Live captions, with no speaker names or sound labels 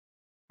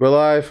We're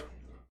live.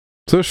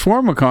 So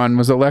Schwarmacon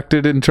was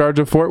elected in charge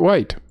of Fort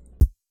White.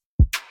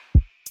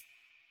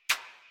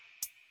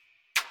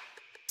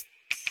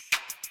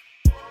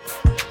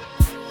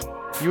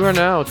 You are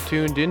now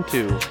tuned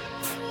into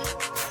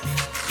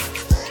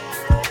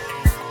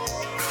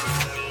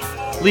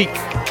Leak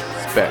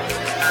Spec.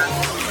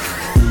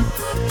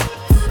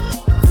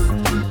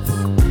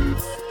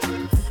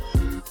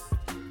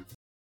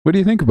 What do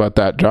you think about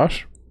that,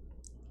 Josh?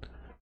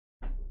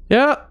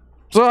 Yeah,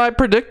 so I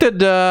predicted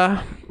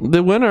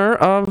the winner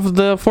of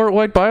the Fort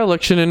White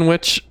by-election, in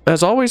which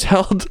has always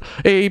held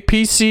a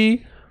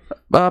PC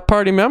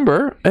party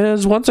member,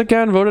 has once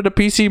again voted a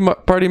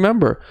PC party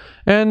member.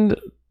 And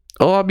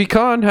Abi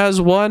Khan has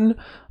won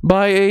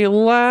by a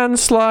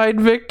landslide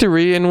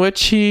victory in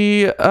which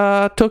he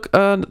took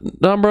a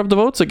number of the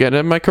votes again.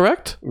 Am I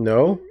correct?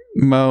 No.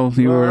 Well,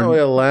 you were. Only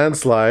a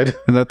landslide.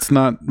 That's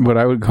not what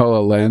I would call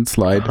a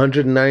landslide.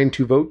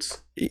 192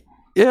 votes.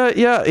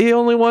 Yeah, he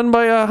only won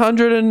by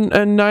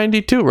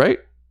 192, right?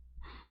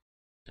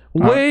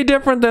 Way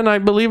different than, I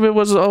believe it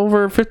was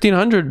over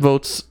 1,500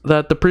 votes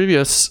that the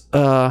previous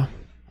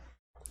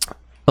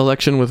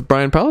election with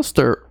Brian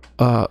Pallister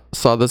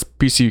saw this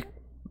PC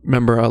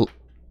member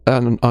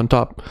on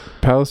top.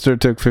 Pallister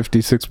took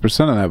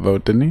 56% of that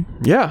vote, didn't he?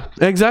 Yeah,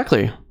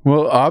 exactly.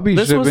 Well, Abi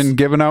should have been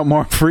giving out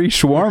more free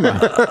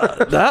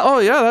shawarma.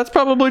 That's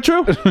probably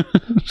true.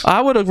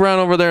 I would have ran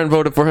over there and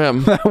voted for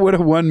him. That would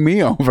have won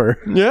me over.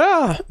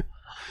 Yeah.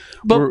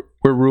 But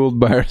we're ruled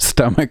by our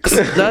stomachs.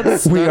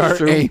 We are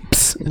true.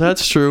 apes.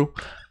 That's true.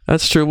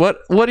 That's true.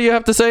 What do you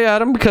have to say,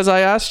 Adam? Because I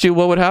asked you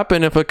what would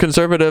happen if a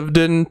conservative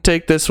didn't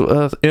take this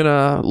in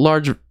a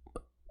large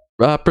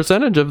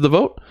percentage of the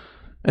vote,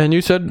 and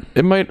you said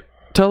it might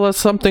tell us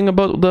something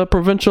about the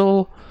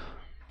provincial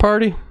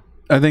party.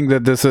 I think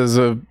that this is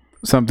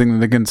something that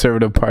the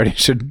Conservative Party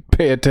should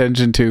pay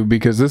attention to,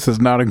 because this is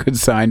not a good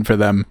sign for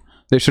them.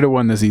 They should have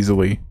won this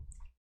easily.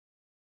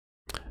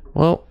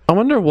 Well, I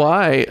wonder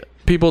why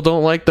people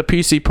don't like the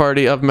PC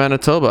party of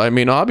Manitoba. I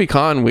mean, Abi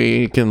Khan,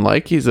 we can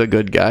like. He's a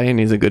good guy, and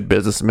he's a good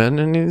businessman,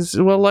 and he's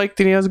well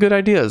liked, and he has good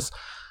ideas.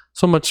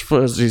 So much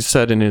for, as he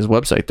said in his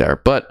website there.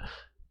 But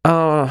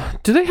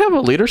do they have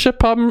a leadership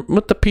problem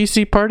with the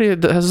PC party?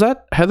 Has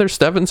that Heather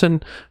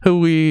Stevenson, who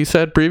we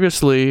said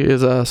previously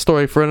is a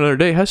story for another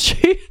day, has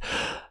she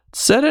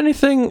said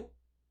anything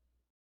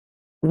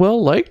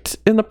well liked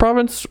in the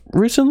province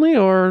recently,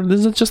 or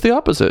is it just the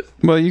opposite?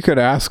 Well, you could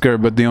ask her,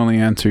 but the only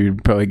answer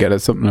you'd probably get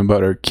is something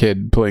about her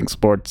kid playing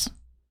sports.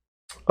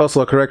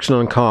 Also, a correction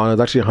on Khan. It's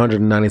actually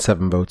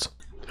 197 votes.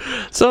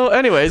 So,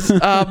 anyways,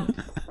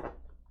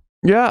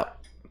 yeah,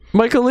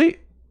 Michael Lee,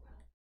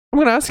 I'm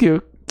going to ask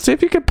you, see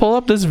if you could pull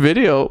up this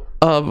video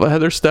of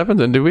Heather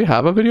Stevenson. Do we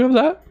have a video of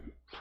that?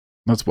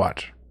 Let's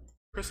watch.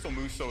 Crystal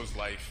Musso's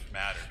life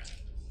mattered.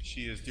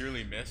 She is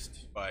dearly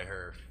missed by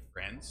her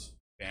friends,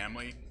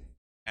 family,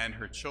 and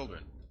her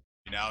children.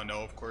 We now know,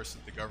 of course,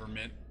 that the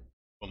government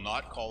will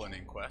not call an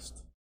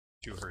inquest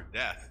to her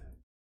death.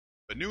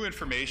 But new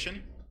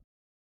information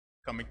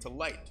coming to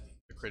light,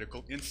 the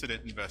critical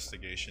incident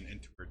investigation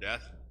into her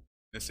death.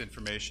 This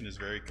information is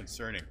very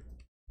concerning.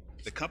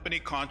 The company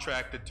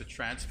contracted to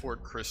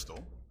transport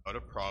Crystal out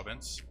of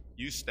province,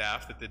 used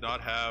staff that did not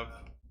have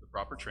the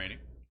proper training,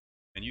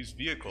 and used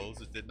vehicles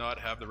that did not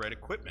have the right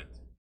equipment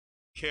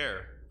to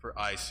care for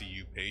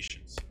ICU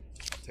patients.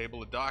 I'll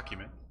table a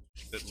document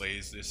that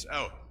lays this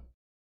out.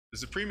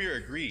 Does the Premier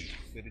agree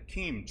that a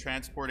team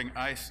transporting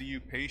ICU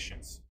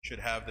patients should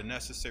have the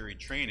necessary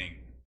training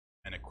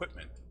and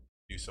equipment to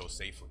do so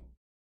safely?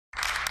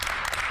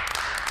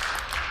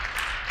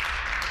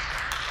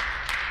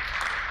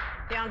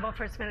 The Honourable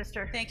First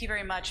Minister. Thank you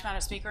very much,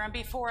 Madam Speaker. And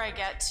before I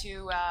get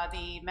to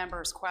the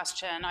member's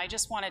question, I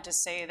just wanted to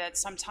say that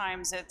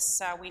sometimes it's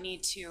we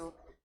need to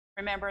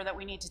remember that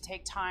we need to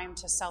take time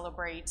to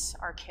celebrate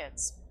our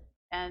kids.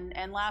 And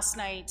last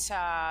night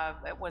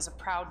it was a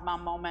proud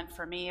mom moment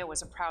for me. It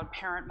was a proud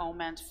parent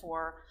moment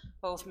for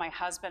both my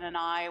husband and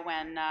I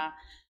when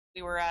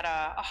we were at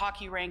a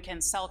hockey rink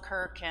in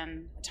Selkirk,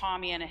 and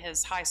Tommy and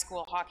his high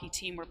school hockey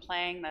team were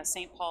playing the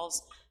St.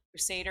 Paul's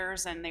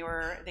Crusaders, and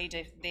they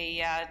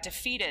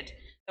defeated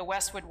the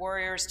Westwood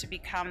Warriors to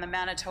become the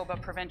Manitoba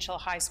Provincial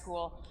High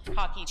School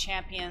Hockey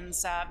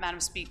Champions. Madam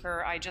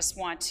Speaker, I just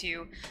want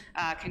to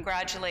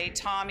congratulate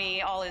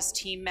Tommy, all his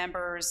team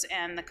members,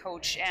 and the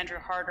coach Andrew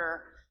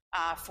Harder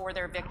for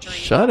their victory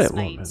last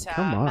night.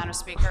 Come on. Madam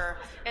Speaker,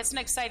 it's an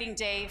exciting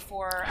day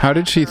for. How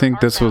did she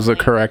think this was a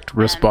correct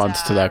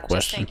response to that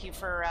question? Thank you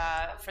for.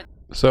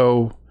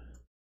 So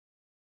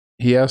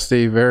he asked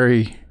a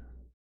very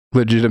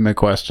legitimate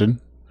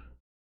question,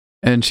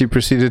 and she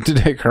proceeded to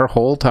take her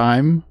whole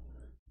time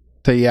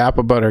to yap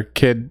about her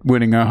kid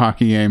winning a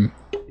hockey game.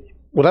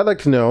 What I'd like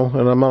to know,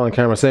 and I'm not on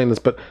camera saying this,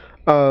 but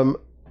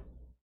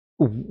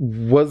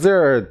was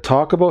there a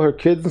talk about her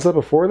kids and stuff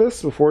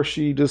before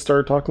she just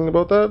started talking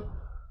about that?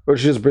 Or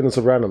did she just bring this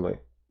up randomly?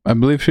 I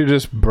believe she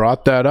just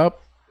brought that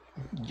up.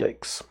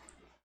 Yikes.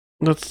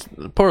 That's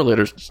poor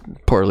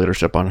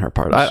leadership on her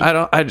part. I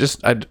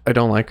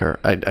don't like her.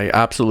 I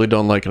absolutely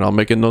don't like it. I'll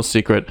make it no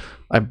secret.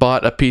 I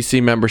bought a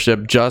PC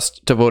membership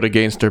just to vote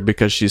against her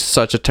because she's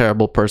such a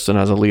terrible person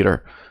as a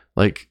leader.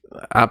 Like,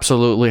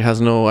 absolutely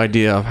has no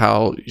idea of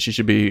how she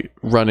should be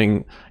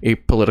running a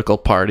political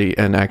party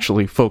and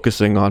actually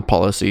focusing on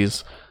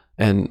policies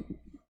and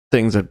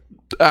things that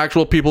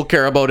actual people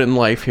care about in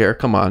life here.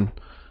 Come on.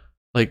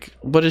 Like,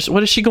 what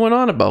is she going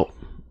on about?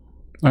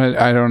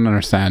 I don't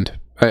understand.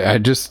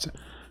 I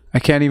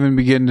can't even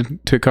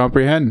begin to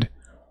comprehend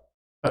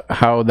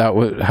how that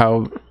would,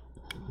 how,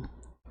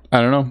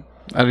 I don't know.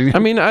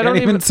 I don't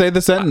even say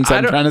the sentence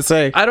I'm trying to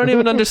say. I don't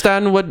even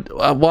understand what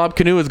Wab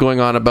Kinew is going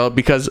on about,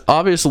 because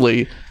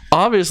obviously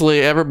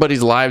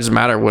everybody's lives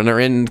matter when they're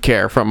in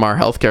care from our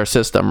healthcare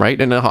system, right?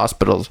 In the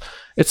hospitals.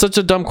 It's such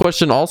a dumb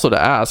question also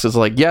to ask. It's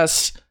like,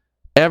 yes,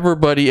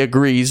 everybody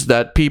agrees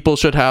that people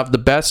should have the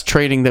best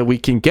training that we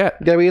can get.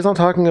 Yeah, but he's not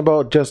talking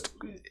about just.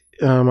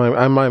 I'm not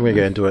even gonna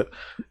get into it.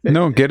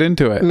 No, get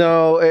into it.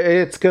 No,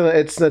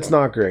 it's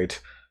not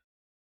great.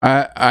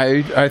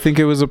 I think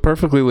it was a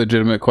perfectly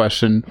legitimate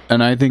question,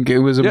 and I think it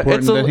was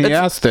important that he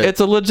asked it. It's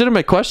a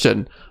legitimate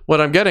question. What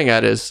I'm getting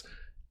at is,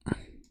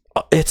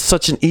 it's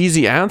such an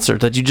easy answer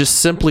that you just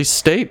simply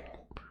state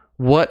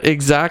what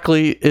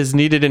exactly is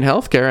needed in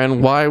healthcare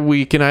and why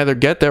we can either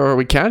get there or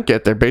we can't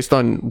get there based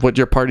on what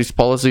your party's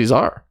policies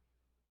are.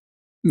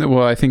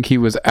 Well, I think he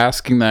was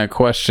asking that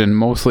question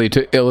mostly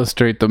to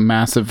illustrate the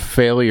massive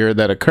failure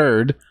that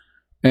occurred,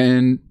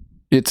 and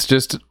it's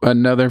just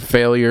another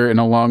failure in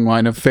a long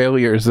line of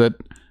failures that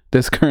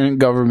this current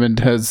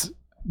government has,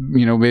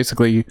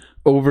 basically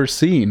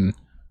overseen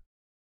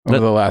over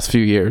the last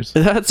few years.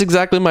 That's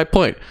exactly my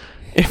point.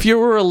 If you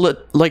were a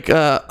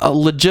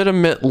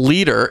legitimate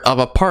leader of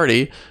a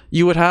party,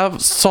 you would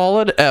have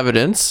solid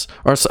evidence,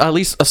 or at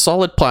least a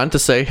solid plan to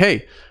say,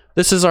 hey,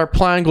 this is our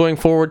plan going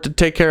forward to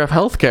take care of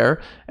healthcare,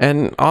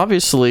 and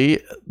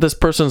obviously this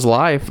person's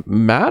life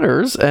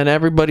matters, and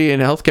everybody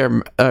in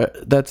healthcare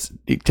that's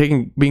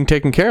being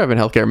taken care of in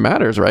healthcare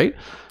matters, right?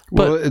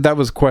 But well, that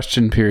was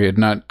question period,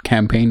 not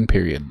campaign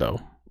period, though.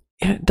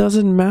 It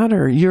doesn't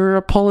matter. You're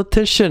a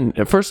politician.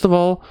 First of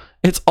all,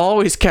 it's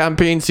always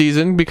campaign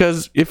season,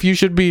 because if you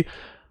should be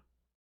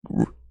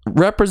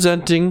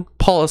representing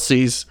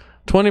policies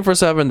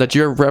 24/7 that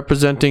you're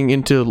representing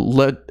into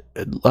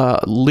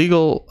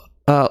legal.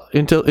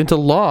 Into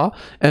law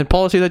and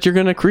policy that you're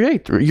going to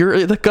create.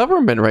 You're the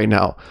government right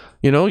now.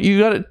 You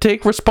got to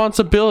take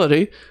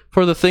responsibility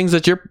for the things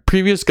that your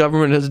previous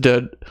government has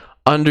did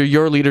under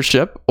your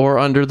leadership or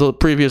under the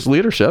previous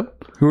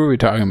leadership. Who are we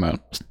talking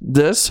about?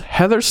 This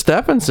Heather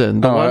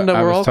Stephenson, the one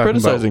that we're all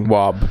criticizing.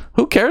 Wob.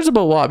 Who cares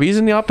about Wob? He's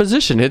in the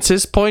opposition. It's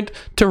his point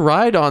to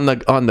ride on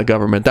the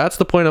government. That's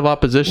the point of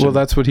opposition. Well,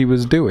 that's what he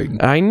was doing.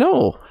 I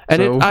know,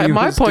 and So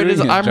my point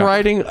is,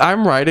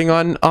 I'm riding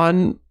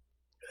on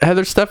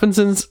Heather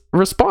Stephenson's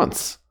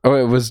response. Oh,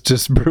 it was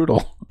just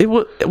brutal. It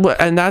was,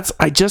 and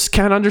I just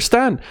can't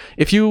understand.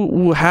 If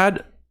you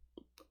had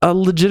a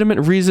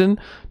legitimate reason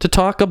to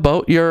talk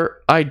about your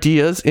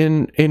ideas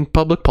in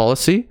public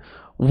policy,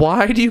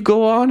 why do you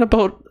go on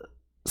about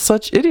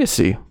such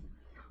idiocy?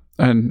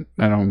 And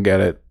I don't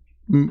get it.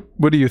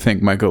 What do you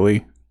think, Michael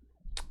Lee?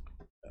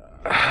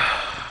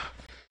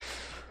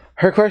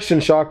 Her question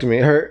shocked me.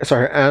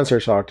 Her answer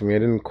shocked me. I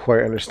didn't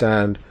quite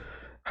understand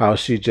how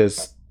she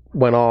just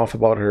went off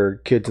about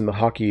her kids in the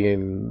hockey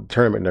and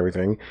tournament and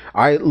everything.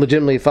 I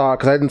legitimately thought,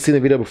 because I hadn't seen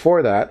the video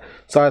before that,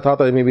 so I thought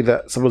that maybe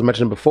that something was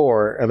mentioned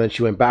before and then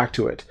she went back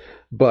to it.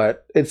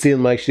 But it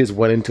seemed like she just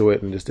went into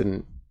it and just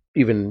didn't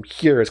even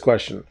hear his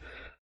question.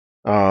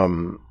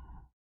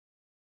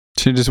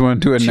 She just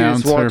wanted to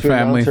announce her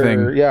family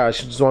thing. Yeah,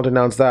 she just wanted to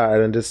announce that,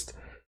 and just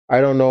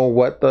I don't know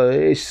what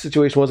the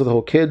situation was with the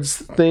whole kids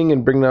thing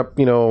and bringing up,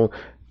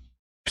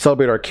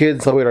 celebrate our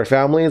kids, celebrate our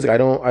families. I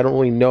don't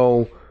really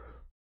know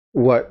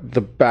what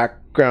the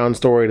background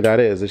story to that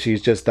is.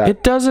 She's just that.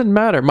 It doesn't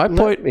matter. My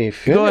point.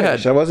 Go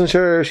ahead. I wasn't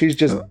sure if she's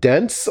just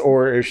dense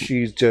or if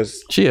she's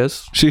just. She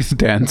is. She's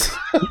dense.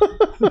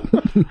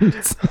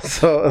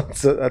 so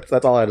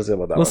that's all I had to say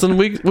about that. Listen,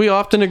 we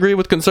often agree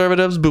with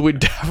conservatives, but we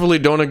definitely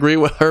don't agree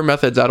with her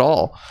methods at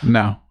all.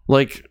 No.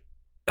 Like,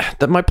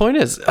 that. My point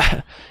is,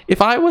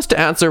 if I was to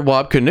answer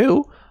Wab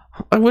Kinew,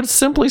 I would have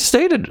simply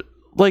stated,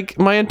 like,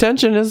 my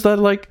intention is that,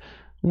 like,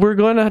 we're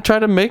going to try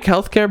to make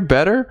healthcare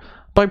better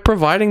by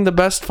providing the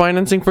best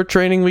financing for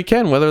training we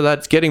can, whether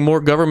that's getting more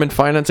government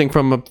financing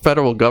from a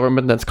federal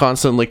government that's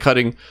constantly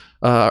cutting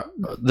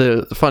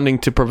the funding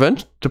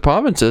to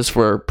provinces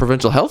for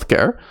provincial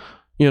healthcare,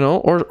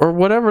 or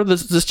whatever the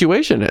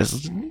situation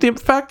is. The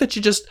fact that she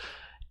just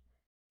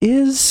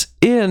is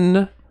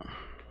in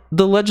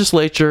the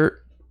legislature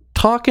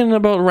talking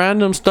about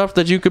random stuff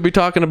that you could be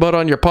talking about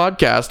on your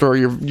podcast or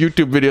your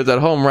YouTube videos at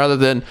home rather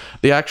than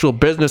the actual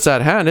business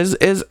at hand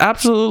is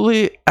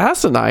absolutely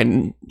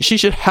asinine. She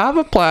should have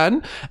a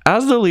plan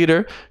as the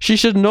leader. She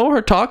should know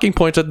her talking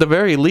points at the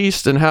very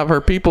least and have her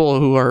people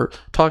who are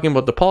talking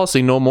about the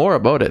policy know more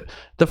about it.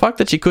 The fact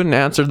that she couldn't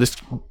answer this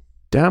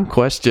damn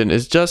question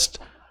is just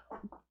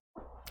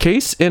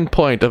case in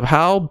point of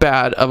how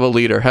bad of a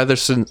leader Heather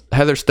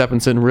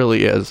Stephenson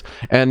really is,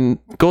 and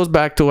goes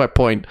back to what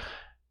point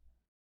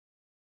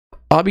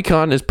Abi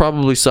Khan has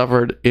probably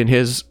suffered in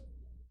his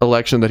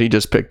election that he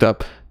just picked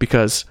up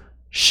because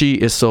she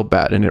is so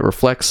bad, and it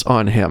reflects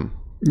on him.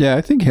 Yeah,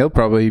 I think he'll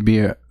probably be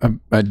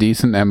a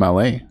decent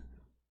MLA.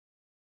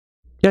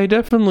 Yeah, he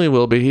definitely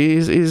will be.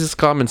 He's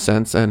common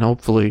sense, and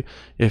hopefully,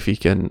 if he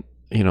can,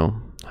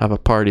 have a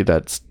party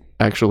that's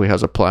actually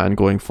has a plan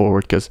going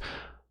forward, because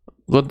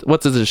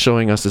what this is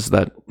showing us is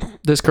that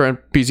this current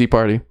PC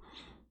party,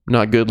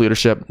 not good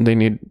leadership. They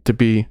need to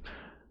be,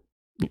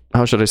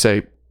 how should I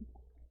say?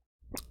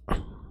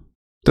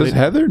 Does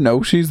Heather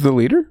know she's the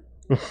leader?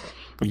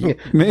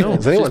 No,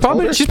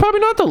 she's probably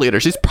not the leader.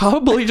 She's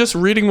probably just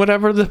reading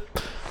whatever the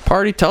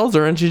party tells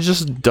her, and she's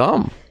just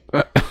dumb.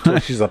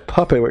 She's a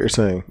puppet, what you're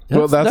saying.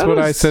 Well, that's what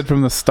I said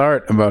from the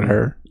start about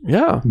her.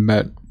 Yeah,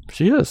 But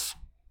she is.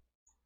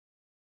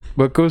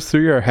 what goes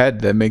through your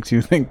head that makes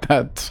you think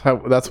that's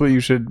what you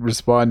should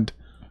respond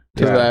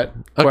to that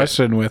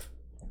question with?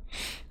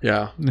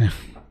 Yeah.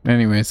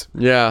 Anyways,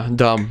 Yeah,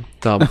 dumb.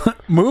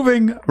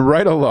 moving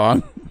right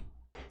along.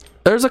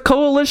 There's a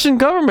coalition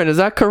government. Is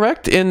that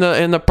correct? In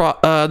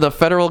the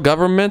federal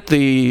government,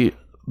 the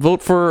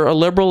vote for a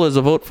liberal is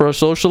a vote for a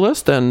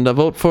socialist, and a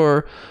vote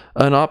for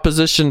an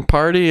opposition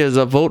party is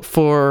a vote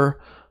for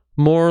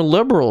more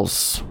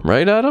liberals.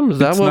 Right, Adam? Is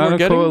that what we're getting?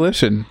 It's not a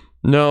coalition.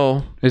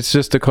 No. It's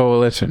just a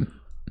coalition.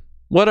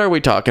 What are we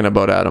talking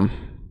about, Adam?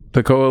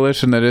 The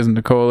coalition that isn't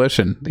a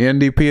coalition. The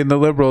NDP and the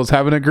Liberals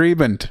have an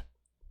agreement.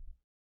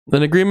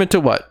 An agreement to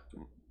what?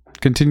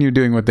 Continue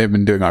doing what they've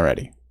been doing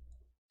already.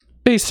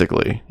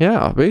 Basically.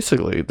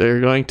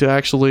 They're going to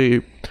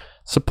actually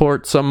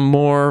support some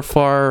more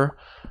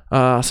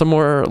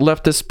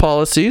leftist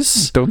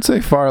policies. Don't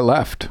say far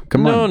left.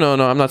 Come on. No,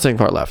 I'm not saying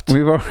far left.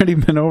 We've already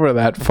been over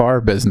that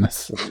far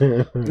business.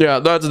 Yeah,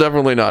 that's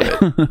definitely not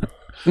it.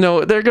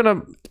 No, they're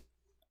gonna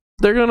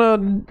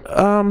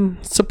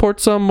support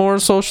some more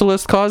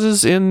socialist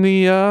causes in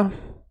the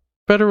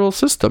federal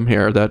system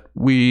here that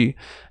we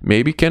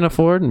maybe can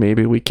afford,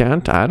 maybe we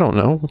can't. I don't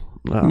know.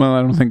 Well,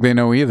 I don't think they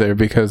know either,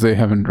 because they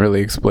haven't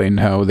really explained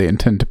how they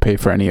intend to pay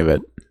for any of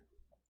it.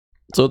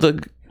 So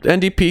the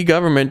NDP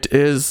government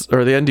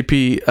or the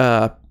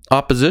NDP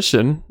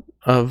opposition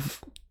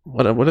of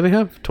what do they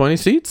have? 20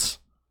 seats?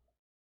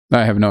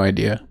 I have no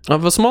idea.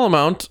 Of a small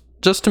amount,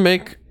 just to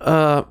make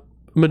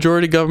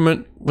majority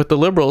government with the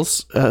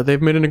Liberals.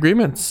 They've made an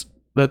agreement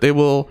that they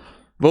will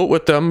vote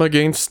with them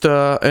against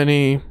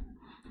any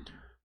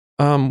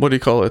what do you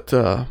call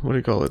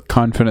it?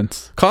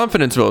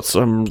 Confidence votes.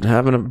 I'm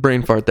having a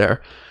brain fart there.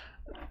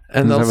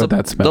 And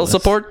they'll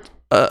support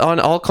on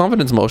all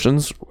confidence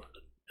motions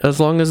as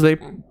long as they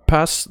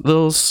pass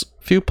those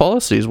few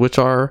policies, which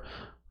are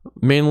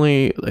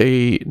mainly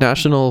a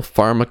national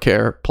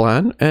pharmacare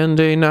plan and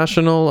a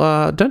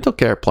national dental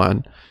care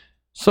plan.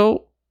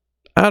 So,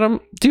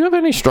 Adam, do you have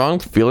any strong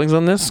feelings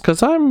on this?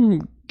 Because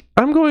I'm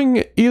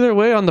going either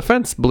way on the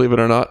fence, believe it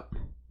or not.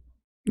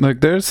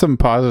 Like, there's some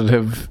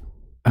positive.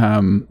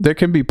 There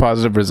can be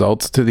positive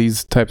results to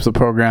these types of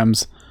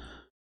programs.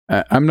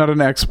 I'm not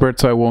an expert,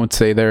 so I won't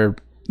say they're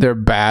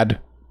bad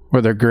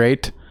or they're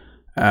great.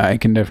 I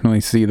can definitely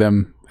see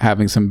them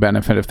having some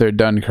benefit if they're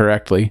done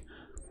correctly.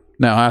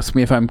 Now, ask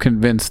me if I'm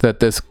convinced that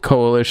this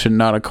coalition,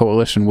 not a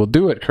coalition, will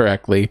do it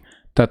correctly.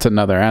 That's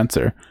another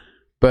answer.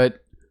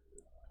 But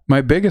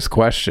my biggest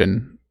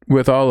question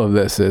with all of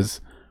this is,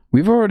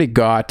 we've already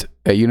got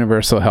a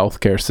universal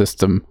healthcare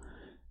system,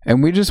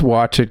 and we just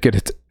watch it get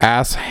its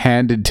ass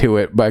handed to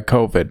it by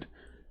COVID.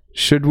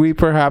 Should we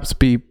perhaps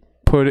be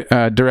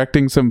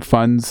directing some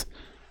funds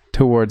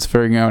towards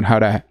figuring out how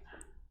to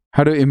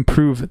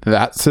improve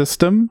that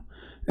system?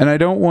 And I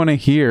don't want to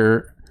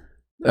hear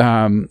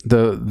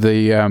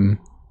the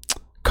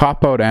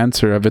cop-out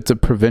answer of it's a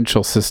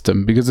provincial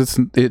system, because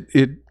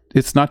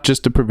it's not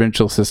just a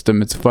provincial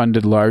system. It's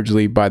funded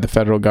largely by the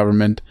federal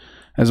government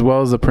as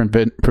well as the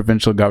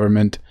provincial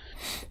government,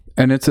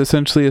 and it's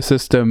essentially a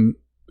system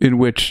in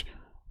which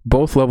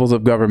both levels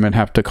of government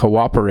have to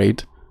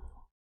cooperate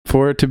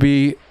for it to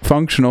be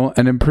functional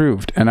and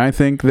improved. And I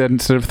think that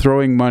instead of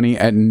throwing money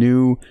at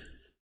new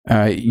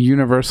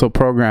universal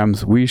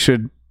programs, we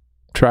should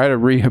try to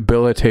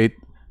rehabilitate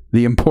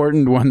the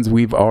important ones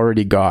we've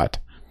already got.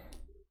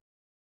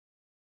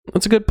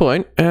 That's a good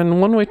point.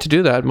 And one way to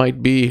do that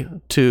might be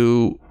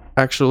to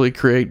actually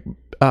create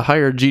a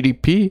higher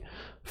GDP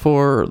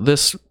for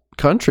this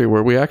country,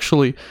 where we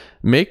actually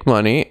make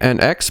money and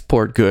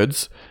export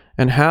goods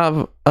and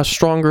have a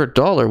stronger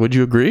dollar. Would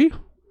you agree?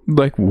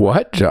 Like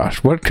what,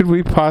 Josh? What could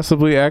we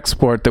possibly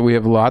export that we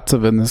have lots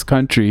of in this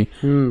country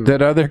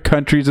that other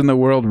countries in the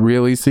world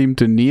really seem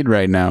to need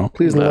right now?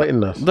 Please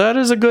enlighten us. That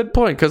is a good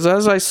point, because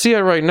as I see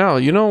it right now,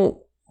 you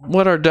know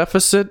what our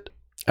deficit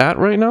at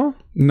right now?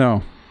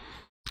 No.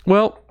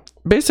 Well,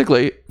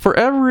 basically, for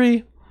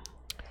every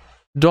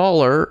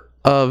dollar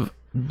of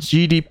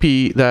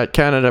GDP that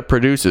Canada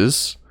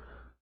produces,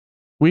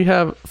 we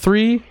have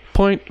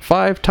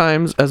 3.5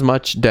 times as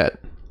much debt.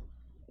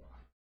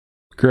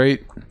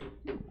 Great.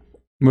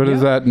 What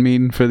does that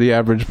mean for the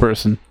average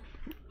person?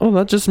 Oh,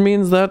 that just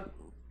means that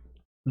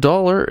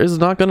dollar is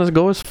not going to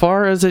go as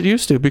far as it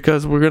used to,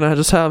 because we're going to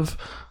just have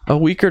a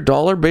weaker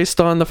dollar based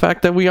on the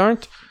fact that we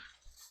aren't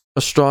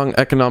a strong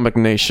economic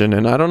nation.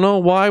 And I don't know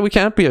why we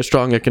can't be a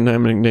strong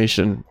economic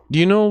nation. Do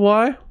you know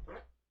why?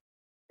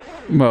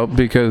 Well,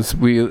 because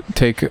we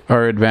take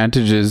our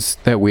advantages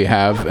that we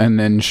have and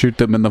then shoot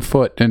them in the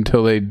foot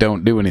until they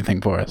don't do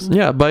anything for us.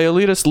 Yeah, by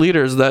elitist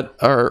leaders that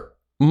are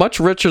much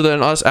richer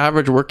than us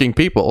average working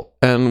people.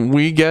 And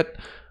we get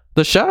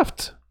the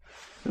shaft.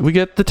 We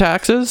get the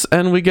taxes,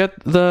 and we get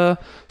the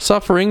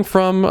suffering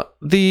from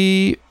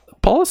the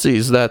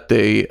policies that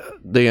they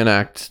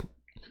enact.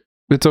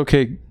 It's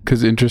okay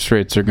because interest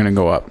rates are going to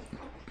go up.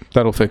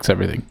 That'll fix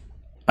everything.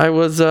 I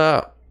was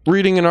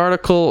reading an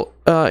article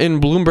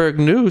in Bloomberg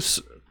News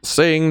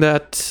saying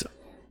that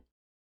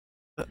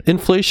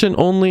inflation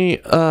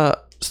only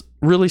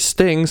really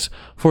stings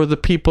for the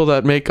people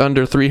that make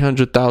under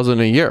 $300,000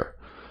 a year.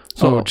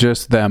 So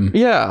just them.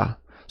 Yeah.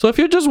 So if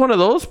you're just one of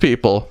those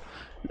people,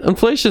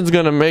 inflation's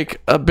going to make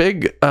a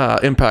big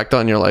impact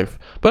on your life.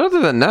 But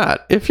other than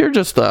that, if you're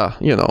just a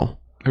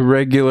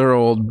regular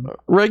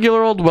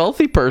old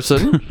wealthy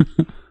person,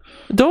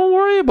 don't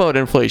worry about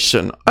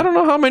inflation. I don't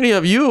know how many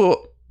of you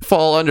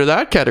fall under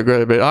that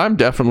category, but I'm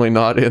definitely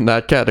not in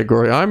that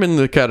category. I'm in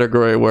the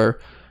category where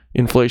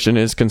inflation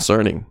is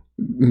concerning.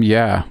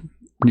 Yeah.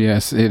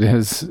 Yes, it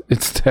is.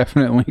 It's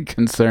definitely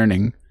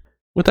concerning.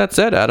 With that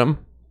said,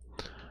 Adam,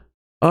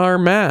 our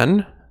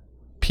man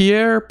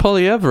Pierre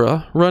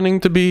Poilievre, running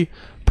to be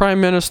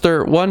prime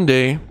minister one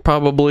day,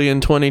 probably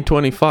in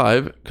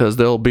 2025, because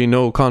there'll be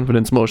no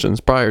confidence motions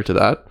prior to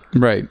that.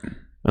 Right.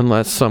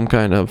 Unless some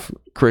kind of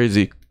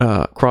crazy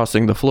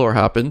crossing the floor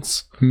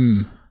happens.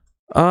 He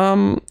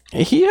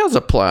has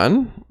a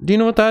plan. Do you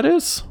know what that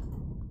is?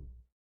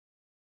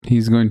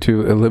 He's going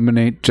to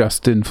eliminate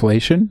just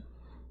inflation?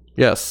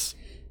 Yes.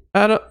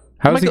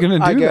 How's he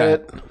going to do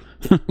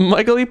that?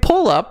 Michael,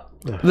 pull up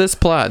this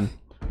plan.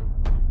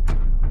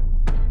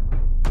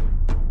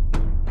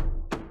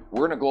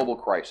 We're in a global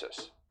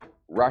crisis.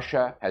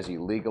 Russia has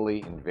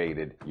illegally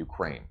invaded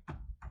Ukraine,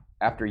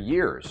 after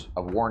years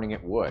of warning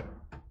it would.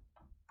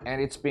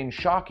 And it's been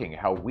shocking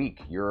how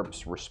weak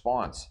Europe's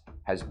response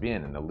has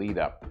been in the lead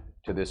up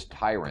to this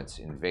tyrant's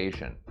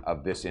invasion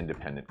of this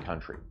independent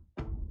country.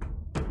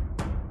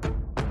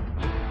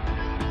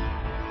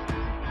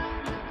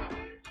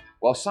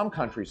 While some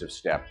countries have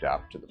stepped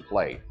up to the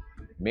plate,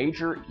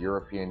 major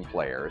European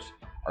players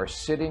are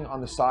sitting on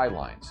the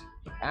sidelines,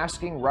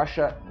 asking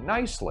Russia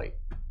nicely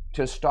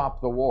to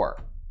stop the war.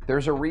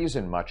 There's a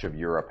reason much of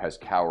Europe has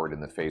cowered in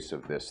the face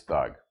of this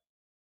thug: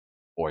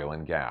 oil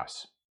and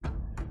gas.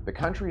 The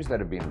countries that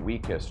have been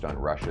weakest on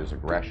Russia's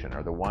aggression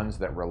are the ones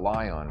that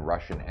rely on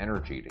Russian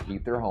energy to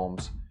heat their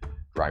homes,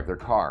 drive their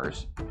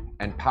cars,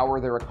 and power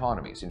their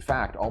economies. In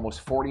fact,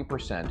 almost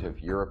 40% of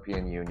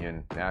European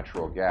Union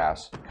natural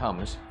gas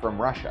comes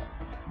from Russia.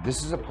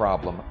 This is a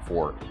problem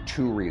for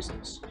two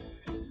reasons.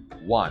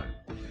 One,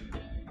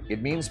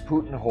 it means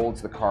Putin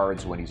holds the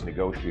cards when he's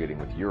negotiating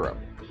with Europe.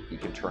 He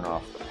can turn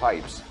off the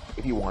pipes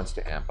if he wants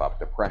to amp up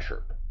the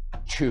pressure.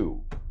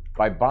 Two,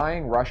 by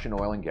buying Russian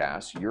oil and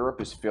gas, Europe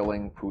is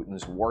filling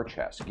Putin's war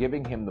chest,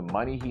 giving him the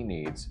money he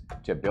needs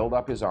to build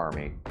up his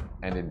army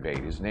and invade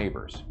his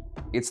neighbors.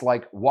 It's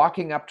like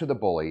walking up to the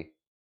bully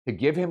to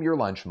give him your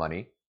lunch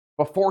money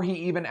before he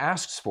even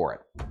asks for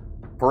it.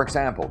 For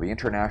example, the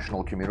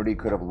international community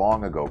could have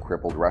long ago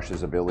crippled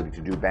Russia's ability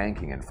to do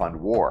banking and fund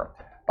war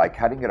by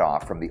cutting it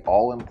off from the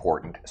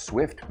all-important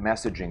SWIFT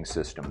messaging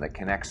system that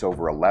connects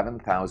over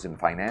 11,000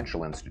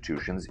 financial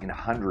institutions in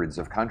hundreds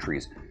of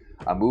countries,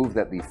 a move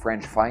that the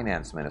French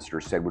finance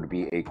minister said would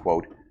be a,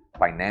 quote,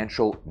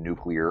 financial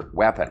nuclear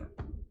weapon.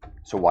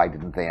 So why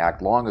didn't they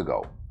act long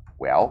ago?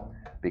 Well,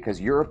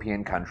 because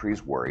European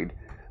countries worried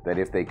that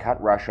if they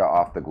cut Russia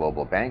off the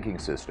global banking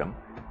system,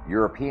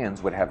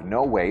 Europeans would have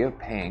no way of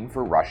paying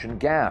for Russian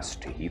gas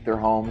to heat their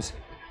homes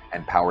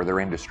and power their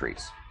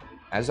industries.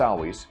 As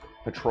always,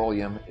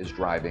 petroleum is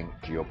driving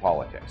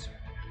geopolitics.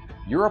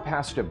 Europe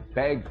has to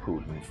beg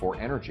Putin for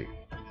energy,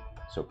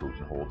 so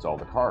Putin holds all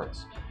the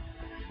cards.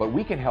 But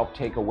we can help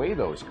take away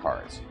those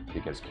cards,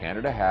 because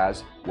Canada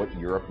has what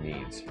Europe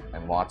needs,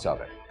 and lots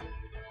of it: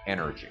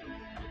 energy.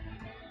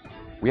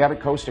 We have it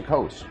coast to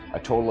coast, a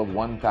total of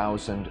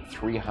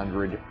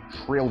 1,300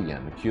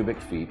 trillion cubic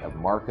feet of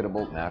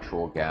marketable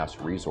natural gas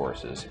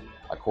resources,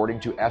 according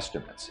to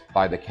estimates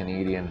by the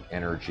Canadian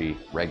Energy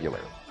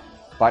Regulator.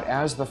 But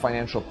as the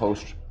Financial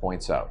Post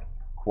points out,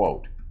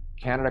 quote,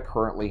 Canada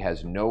currently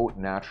has no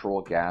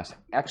natural gas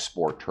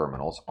export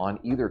terminals on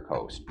either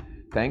coast,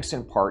 thanks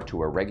in part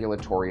to a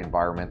regulatory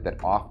environment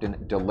that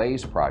often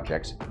delays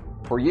projects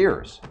for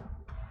years.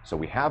 So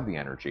we have the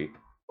energy,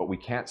 but we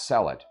can't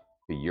sell it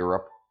to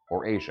Europe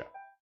or Asia.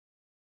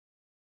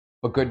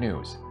 But good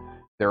news,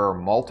 there are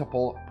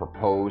multiple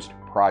proposed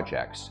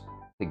projects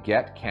to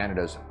get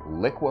Canada's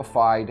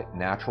liquefied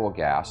natural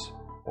gas,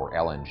 or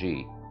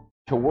LNG,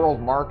 to world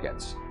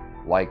markets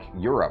like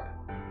Europe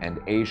and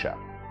Asia.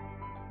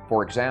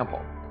 For example,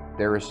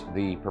 there's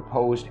the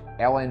proposed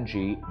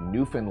LNG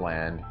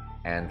Newfoundland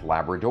and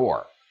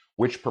Labrador,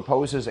 which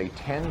proposes a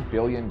 $10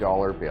 billion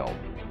bill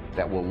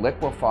that will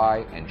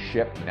liquefy and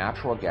ship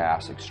natural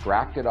gas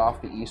extracted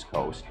off the East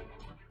Coast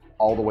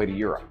all the way to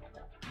Europe.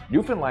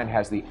 Newfoundland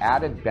has the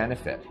added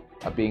benefit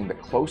of being the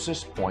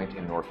closest point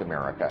in North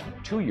America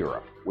to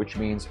Europe, which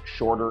means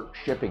shorter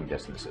shipping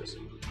distances.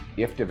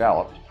 If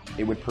developed,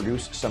 it would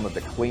produce some of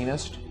the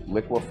cleanest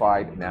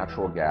liquefied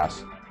natural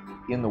gas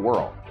in the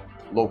world.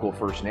 Local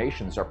First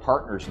Nations are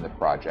partners in the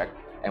project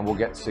and will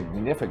get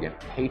significant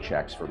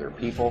paychecks for their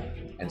people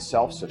and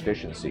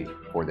self-sufficiency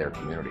for their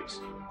communities.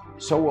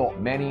 So will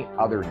many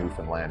other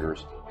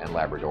Newfoundlanders and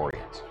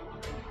Labradorians.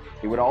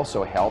 It would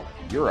also help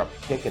Europe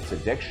kick its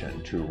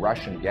addiction to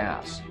Russian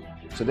gas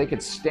so they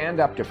could stand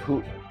up to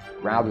Putin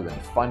rather than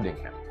funding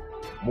him.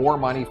 More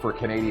money for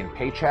Canadian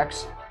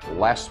paychecks,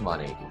 less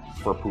money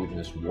for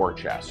Putin's war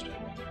chest.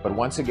 But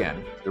once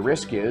again, the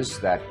risk is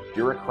that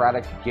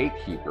bureaucratic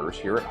gatekeepers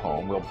here at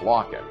home will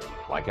block it,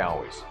 like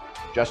always.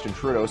 Justin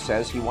Trudeau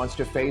says he wants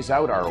to phase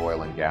out our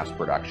oil and gas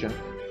production,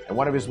 and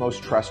one of his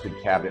most trusted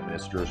cabinet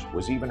ministers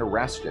was even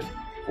arrested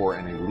for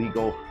an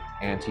illegal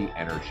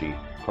anti-energy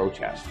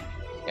protest.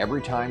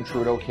 Every time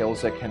Trudeau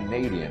kills a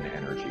Canadian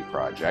energy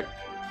project,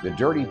 the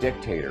dirty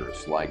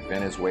dictators like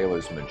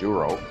Venezuela's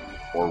Maduro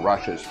or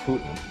Russia's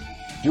Putin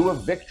do a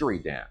victory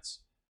dance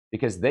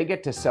because they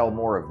get to sell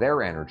more of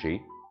their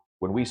energy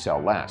when we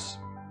sell less.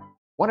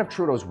 One of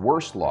Trudeau's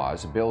worst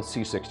laws, Bill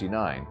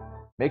C-69,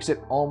 makes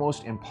it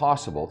almost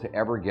impossible to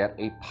ever get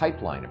a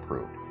pipeline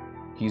approved.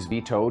 He's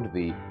vetoed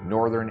the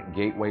Northern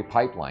Gateway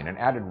Pipeline and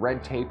added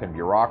red tape and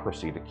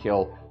bureaucracy to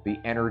kill the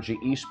Energy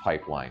East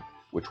Pipeline,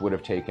 which would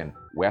have taken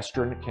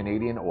Western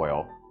Canadian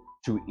oil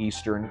to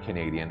Eastern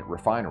Canadian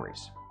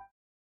refineries.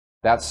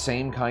 That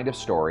same kind of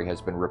story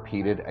has been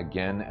repeated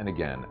again and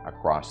again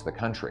across the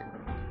country.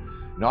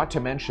 Not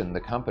to mention the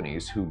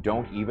companies who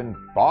don't even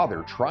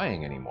bother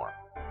trying anymore.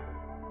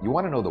 You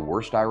want to know the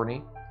worst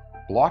irony?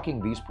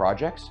 Blocking these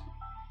projects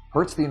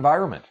hurts the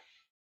environment.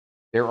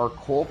 There are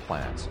coal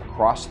plants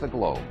across the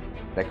globe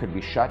that could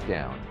be shut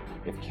down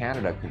if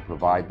Canada could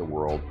provide the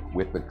world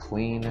with the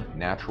clean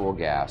natural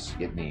gas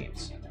it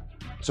needs.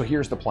 So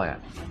here's the plan.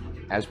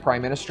 As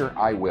Prime Minister,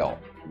 I will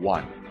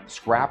 1.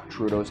 Scrap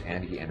Trudeau's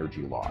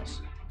anti-energy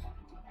laws.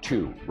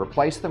 2.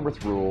 Replace them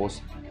with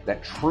rules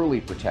that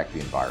truly protect the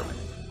environment,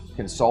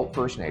 consult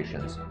First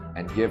Nations,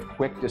 and give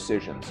quick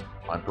decisions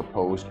on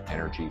proposed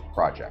energy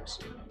projects.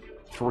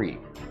 3.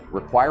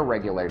 Require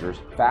regulators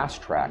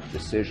fast-track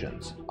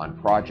decisions on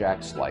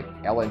projects like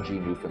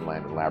LNG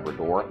Newfoundland and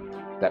Labrador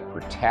that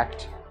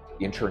protect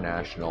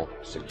international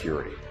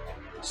security.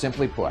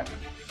 Simply put,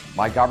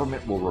 my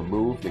government will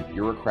remove the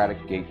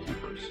bureaucratic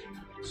gatekeepers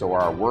so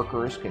our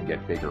workers can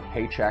get bigger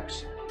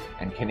paychecks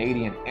and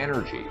Canadian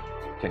energy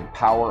can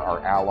power our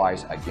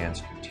allies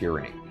against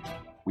tyranny.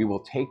 We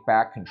will take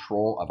back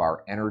control of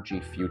our energy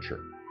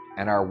future,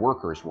 and our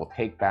workers will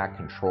take back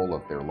control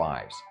of their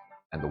lives,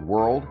 and the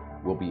world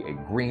will be a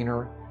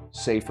greener,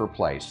 safer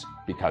place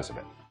because of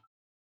it.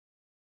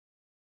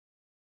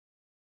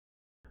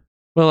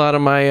 Well,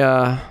 Adam,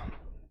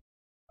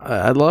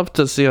 I'd love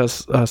to see a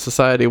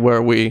society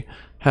where we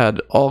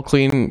had all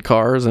clean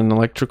cars and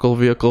electrical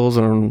vehicles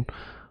and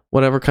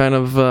whatever kind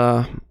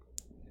of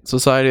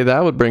society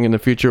that would bring in the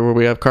future where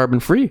we have carbon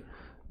free.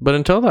 But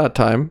until that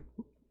time,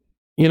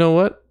 you know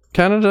what?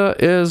 Canada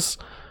is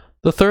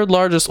the third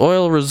largest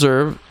oil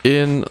reserve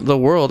in the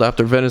world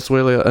after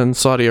Venezuela and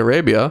Saudi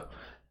Arabia.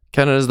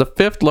 Canada is the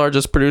fifth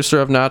largest producer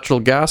of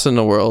natural gas in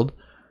the world.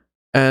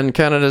 And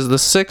Canada is the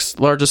sixth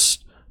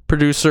largest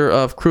producer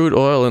of crude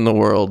oil in the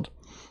world.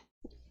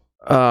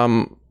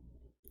 But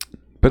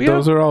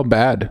those are all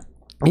bad.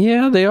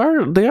 Yeah, they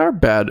are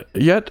bad.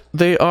 Yet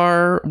they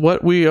are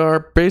what we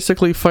are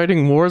basically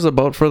fighting wars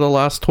about for the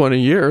last 20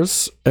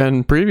 years.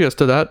 And previous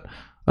to that,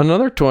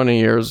 another 20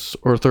 years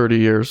or 30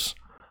 years.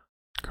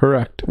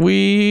 Correct.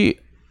 We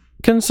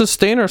can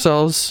sustain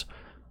ourselves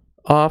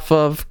off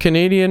of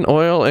Canadian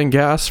oil and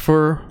gas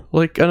for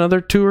like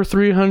another 200 or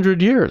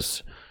 300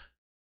 years.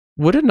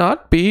 Would it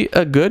not be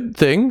a good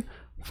thing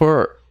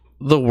for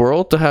the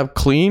world to have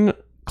cleaner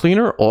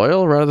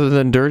oil rather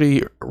than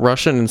dirty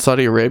Russian and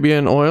Saudi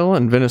Arabian oil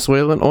and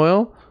Venezuelan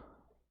oil?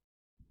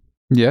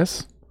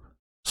 Yes.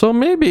 So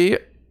maybe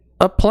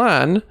a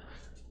plan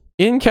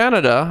in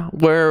Canada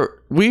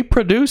where we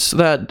produce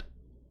that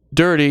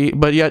dirty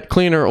but yet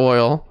cleaner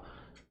oil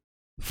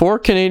for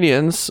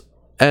Canadians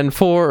and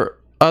for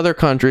other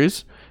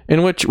countries,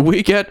 in which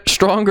we get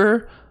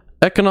stronger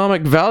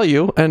economic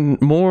value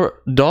and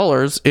more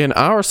dollars in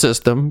our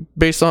system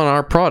based on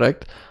our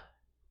product,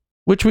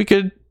 which we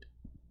could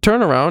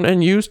turn around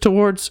and use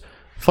towards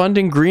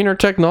funding greener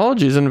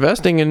technologies,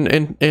 investing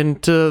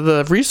into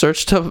the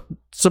research to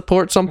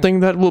support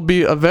something that will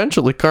be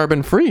eventually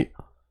carbon free.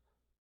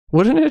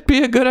 Wouldn't it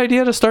be a good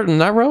idea to start in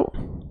that route?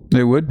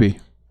 It would be.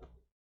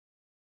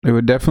 It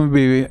would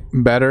definitely be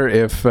better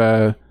if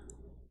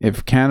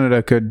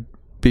Canada could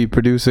be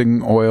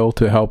producing oil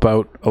to help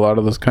out a lot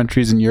of those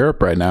countries in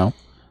Europe right now.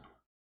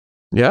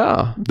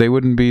 Yeah. They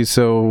wouldn't be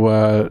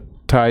so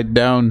tied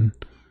down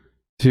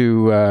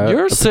to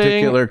You're a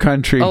particular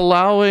country.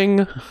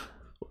 Allowing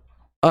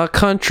a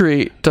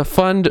country to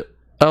fund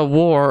a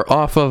war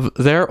off of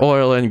their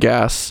oil and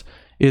gas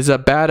is a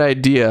bad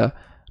idea,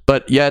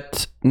 but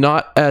yet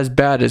not as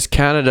bad as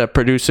Canada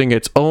producing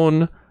its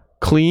own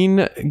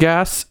clean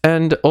gas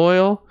and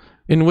oil,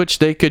 in which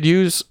they could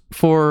use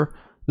for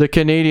the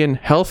Canadian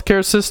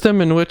healthcare system,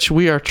 in which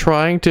we are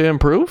trying to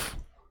improve?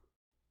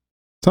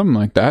 Something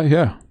like that,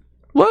 yeah.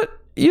 What?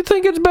 You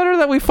think it's better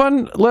that we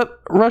let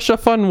Russia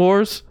fund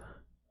wars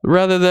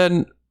rather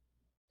than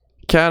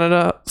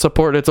Canada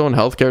support its own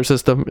healthcare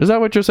system? Is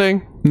that what you're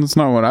saying? That's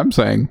not what I'm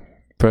saying.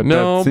 But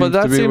No, but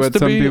that to be seems what to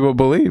some be people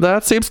believe.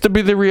 That seems to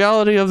be the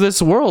reality of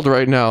this world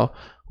right now.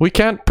 We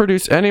can't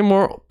produce any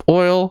more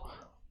oil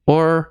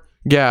or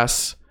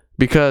gas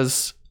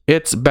because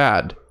it's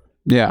bad.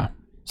 Yeah,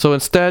 So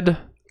instead,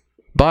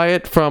 buy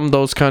it from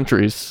those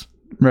countries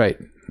right.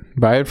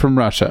 Buy it from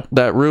Russia.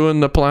 that ruin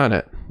the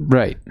planet.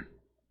 Right.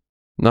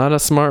 Not a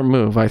smart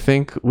move. I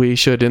think we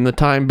should, in the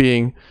time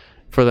being,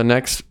 for the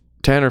next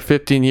 10 or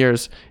 15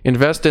 years,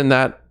 invest in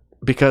that,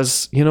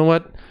 because you know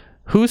what?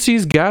 Who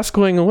sees gas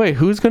going away?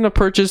 Who's going to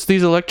purchase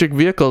these electric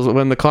vehicles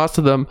when the cost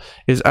of them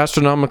is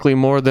astronomically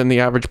more than the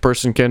average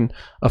person can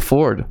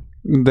afford?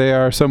 They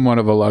are somewhat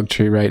of a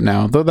luxury right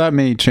now, though that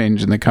may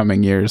change in the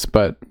coming years,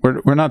 but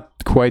we're not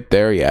quite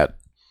there yet.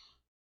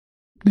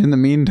 In the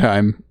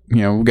meantime,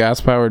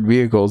 gas-powered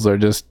vehicles are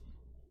just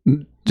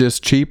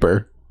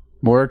cheaper,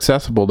 more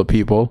accessible to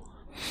people,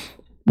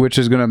 which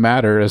is going to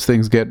matter as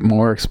things get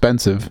more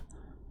expensive.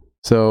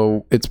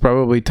 So it's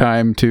probably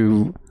time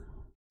to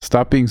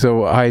stop being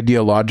so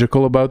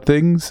ideological about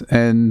things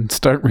and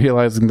start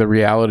realizing the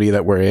reality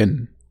that we're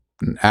in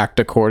and act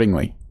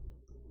accordingly.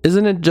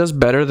 Isn't it just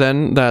better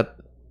then that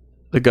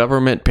the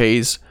government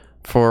pays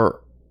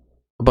for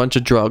a bunch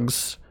of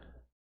drugs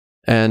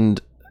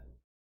and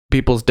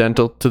people's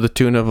dental to the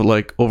tune of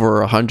like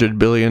over $100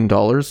 billion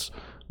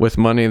with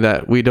money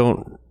that we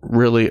don't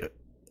really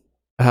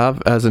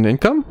have as an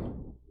income?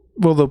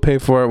 Well, they'll pay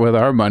for it with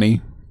our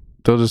money.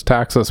 They'll just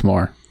tax us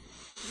more.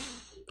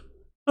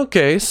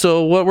 Okay,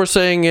 so what we're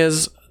saying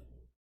is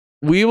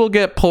we will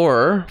get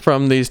poorer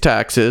from these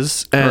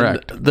taxes, and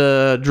Correct.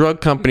 the drug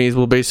companies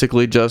will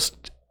basically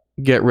just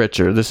get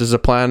richer. This is a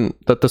plan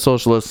that the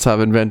socialists have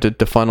invented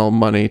to funnel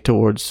money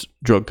towards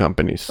drug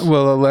companies.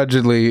 Well,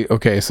 allegedly,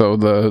 okay, so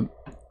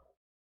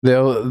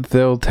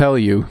they'll tell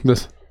you,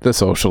 the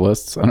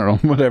socialists, I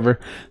don't know, whatever,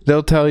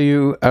 they'll tell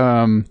you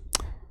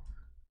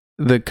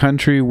the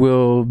country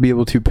will be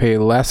able to pay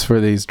less for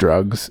these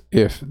drugs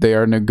if they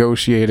are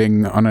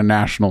negotiating on a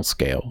national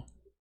scale.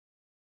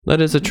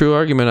 That is a true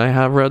argument. I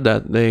have read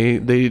that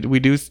we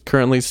do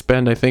currently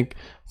spend, I think,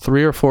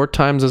 3 or 4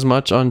 times as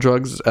much on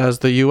drugs as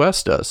the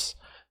U.S. does.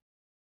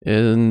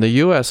 In the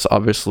U.S.,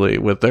 obviously,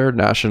 with their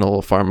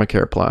national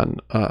pharmacare plan,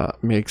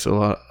 makes a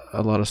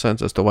lot of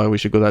sense as to why we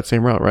should go that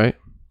same route, right?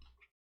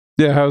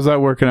 Yeah, how's that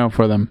working out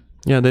for them?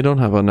 Yeah, they don't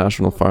have a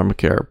national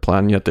pharmacare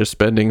plan, yet they're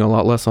spending a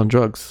lot less on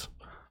drugs.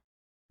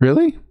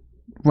 Really?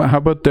 Well, how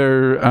about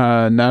their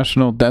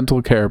national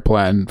dental care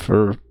plan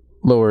for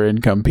lower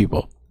income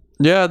people?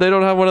 Yeah, they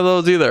don't have one of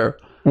those either.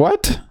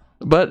 What?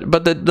 But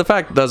the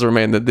fact does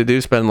remain that they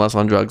do spend less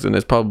on drugs, and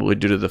it's probably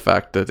due to the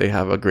fact that they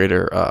have a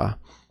greater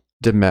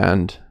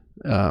demand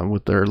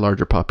with their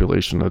larger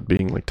population of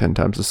being like 10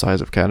 times the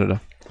size of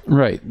Canada.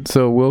 Right.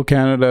 So will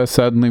Canada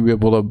suddenly be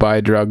able to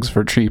buy drugs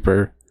for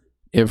cheaper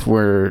if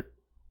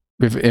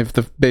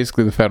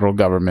basically the federal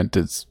government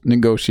is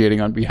negotiating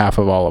on behalf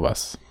of all of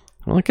us?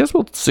 Well, I guess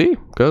we'll see,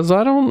 because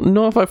I don't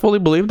know if I fully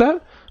believe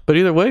that. But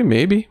either way,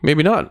 maybe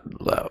not.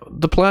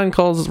 The plan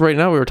calls right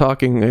now. We were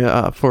talking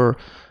for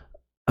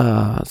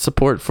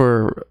support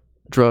for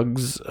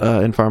drugs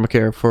and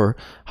pharmacare for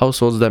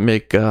households that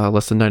make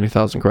less than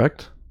 90,000.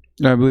 Correct?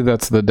 I believe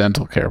that's the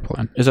dental care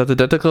plan. Is that the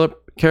dental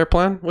care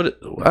plan?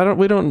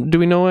 Do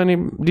we know any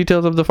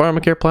details of the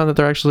pharmacare plan that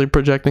they're actually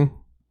projecting?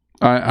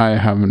 I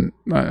haven't.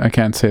 I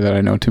can't say that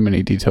I know too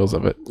many details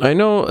of it. I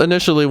know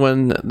initially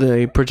when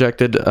they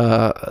projected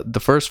the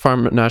first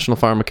national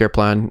pharmacare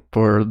plan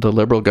for the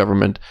Liberal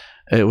government,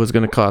 it was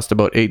going to cost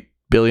about $8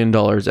 billion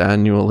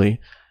annually,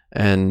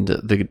 and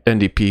the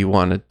NDP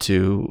wanted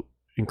to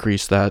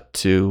increase that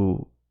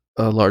to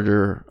a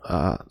larger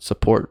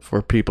support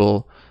for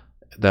people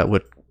that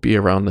would be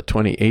around the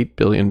 $28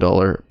 billion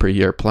per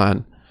year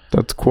plan.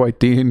 That's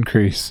quite the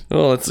increase.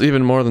 Well, it's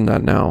even more than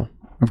that now.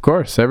 Of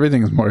course,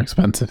 everything's more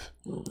expensive.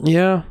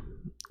 Yeah,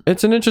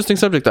 it's an interesting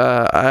subject.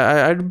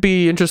 I'd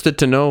be interested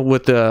to know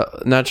with the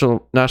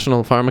national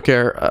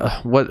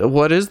pharmacare,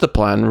 what is the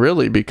plan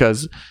really?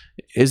 Because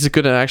is it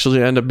going to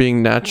actually end up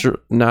being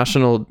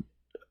national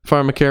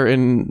pharmacare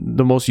in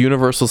the most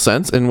universal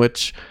sense, in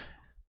which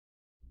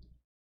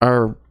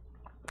our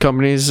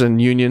companies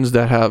and unions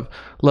that have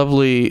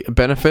lovely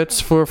benefits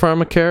for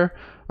pharmacare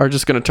are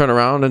just going to turn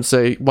around and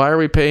say, why are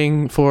we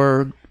paying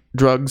for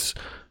drugs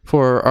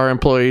for our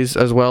employees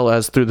as well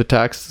as through the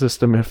tax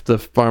system if the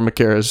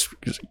pharmacare is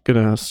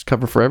going to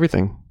cover for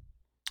everything?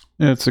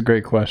 Yeah, it's a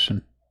great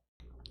question.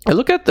 I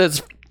look at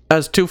this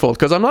as twofold,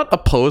 because I'm not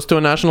opposed to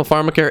a national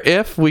pharmacare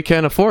if we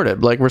can afford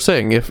it. Like we're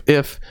saying,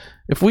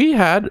 if we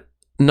had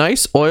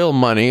nice oil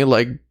money,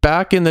 like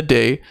back in the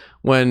day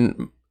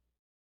when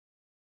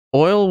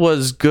oil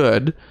was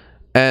good,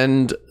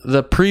 and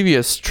the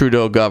previous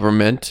Trudeau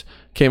government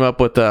came up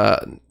with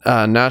a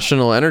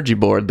national energy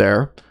board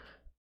there,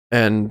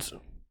 and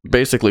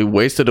basically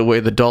wasted away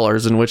the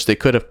dollars in which they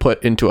could have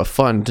put into a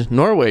fund.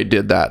 Norway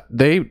did that.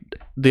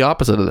 The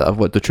opposite of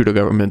what the Trudeau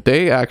government.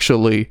 They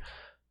actually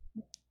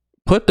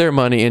put their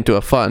money into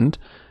a fund,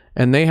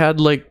 and they had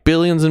like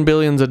billions and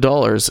billions of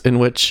dollars in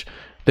which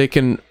they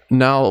can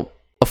now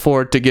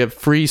afford to give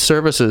free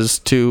services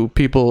to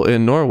people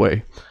in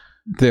Norway.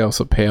 They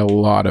also pay a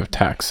lot of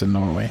tax in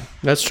Norway.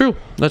 That's true.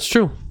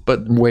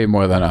 But Way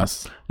more than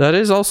us. that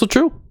is also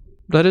true.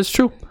 That is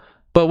true.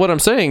 But what I'm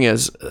saying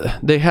is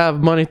they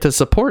have money to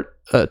support,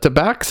 to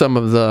back some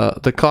of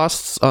the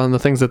costs on the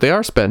things that they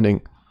are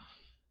spending.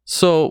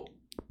 So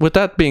with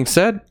that being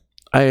said,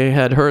 I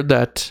had heard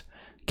that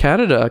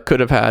Canada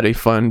could have had a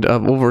fund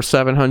of over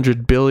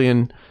 $700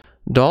 billion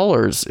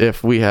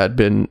if we had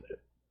been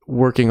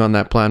working on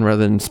that plan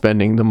rather than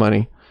spending the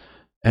money.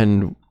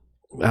 And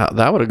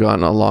that would have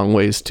gone a long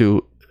ways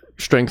to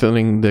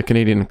strengthening the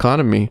Canadian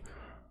economy.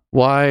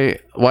 Why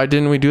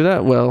didn't we do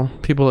that? Well,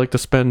 people like to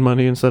spend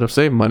money instead of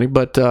save money,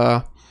 but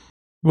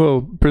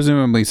Well,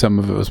 presumably some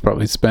of it was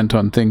probably spent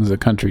on things the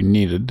country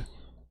needed.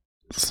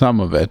 Some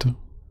of it.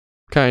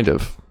 kind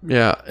of.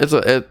 Yeah,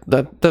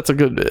 that's a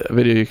good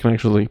video. You can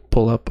actually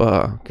pull up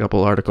a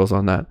couple articles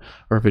on that,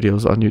 or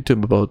videos on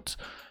YouTube about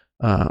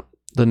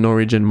the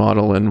Norwegian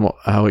model and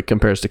how it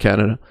compares to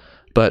Canada.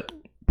 But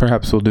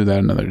Perhaps we'll do that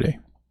another day.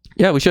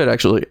 yeah, we should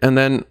actually. And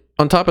then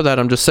on top of that,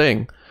 I'm just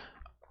saying,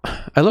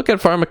 I look at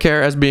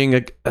pharmacare as being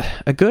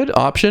a good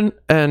option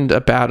and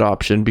a bad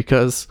option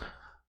because,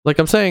 like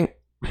I'm saying,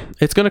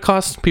 it's going to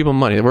cost people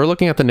money. We're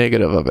looking at the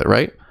negative of it,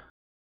 right?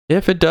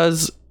 If it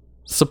does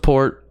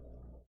support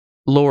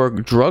lower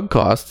drug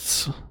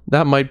costs,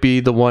 that might be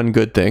the one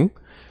good thing.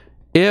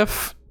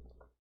 If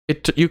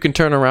you can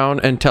turn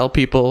around and tell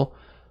people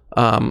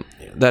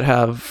that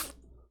have,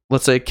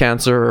 let's say,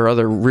 cancer or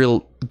other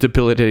real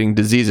debilitating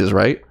diseases,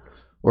 right?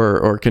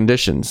 Or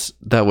conditions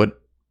that would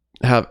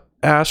have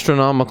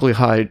astronomically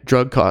high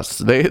drug costs,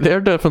 they're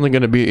definitely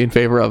going to be in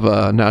favor of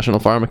a national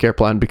pharmacare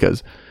plan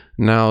because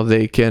now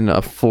they can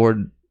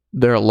afford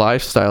their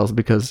lifestyles,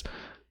 because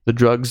the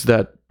drugs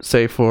that,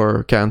 say,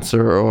 for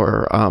cancer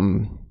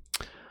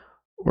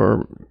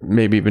or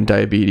maybe even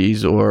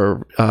diabetes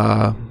or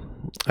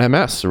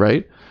MS,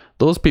 right?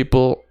 Those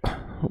people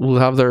will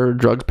have their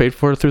drugs paid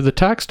for through the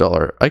tax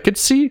dollar. I could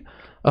see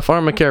a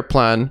pharmacare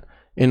plan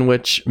in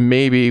which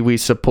maybe we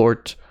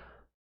support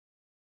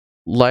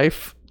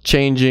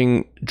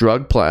life-changing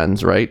drug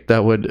plans, right?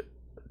 That would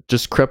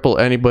just cripple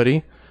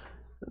anybody.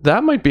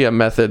 That might be a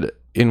method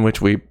in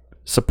which we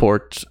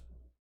support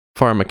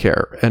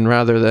pharmacare, and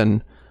rather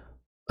than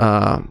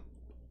a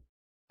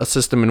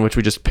system in which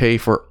we just pay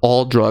for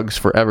all drugs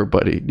for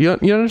everybody. You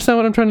understand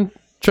what I'm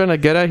trying to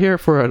get at here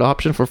for an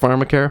option for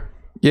pharmacare?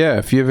 Yeah,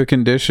 if you have a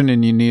condition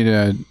and you need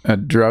a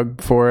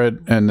drug for it,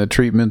 and the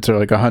treatments are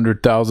like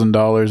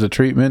 $100,000 a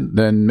treatment,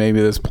 then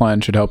maybe this plan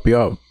should help you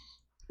out.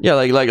 Yeah,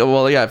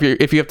 well, yeah.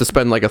 If you have to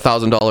spend like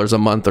 $1,000 a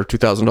month or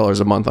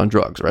 $2,000 a month on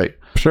drugs, right?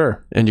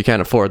 Sure. And you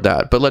can't afford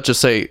that. But let's just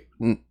say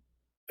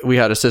we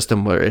had a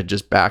system where it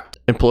just backed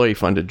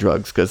employee-funded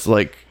drugs, because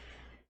like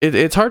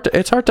it's hard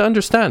to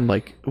understand.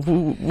 Like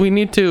we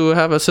need to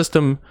have a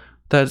system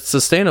that's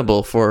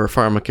sustainable for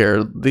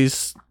pharmacare.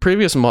 These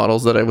previous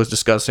models that I was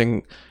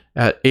discussing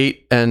at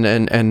 $8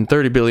 and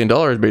 $30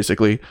 billion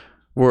basically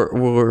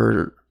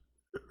were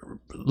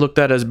looked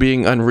at as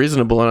being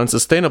unreasonable and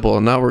unsustainable,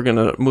 and now we're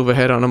gonna move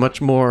ahead on a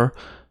much more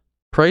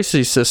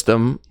pricey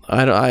system.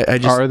 I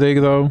just Are they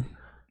though?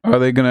 Are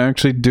they going to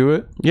actually do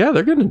it? Yeah,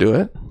 they're gonna do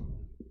it.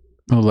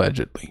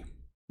 Allegedly.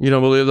 You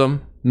don't believe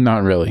them?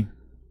 Not really.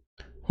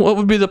 What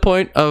would be the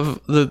point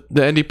of the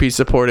NDP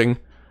supporting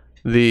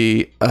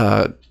the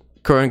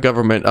current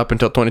government up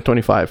until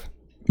 2025?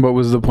 What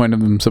was the point of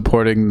them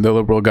supporting the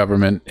Liberal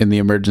government in the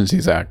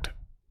Emergencies Act?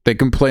 They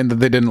complained that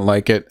they didn't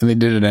like it, and they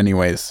did it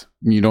anyways.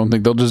 You don't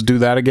think they'll just do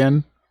that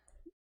again?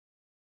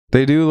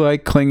 They do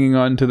like clinging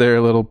on to their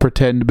little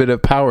pretend bit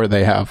of power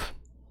they have.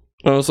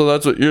 Oh, so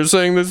that's what you're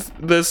saying?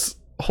 This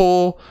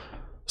whole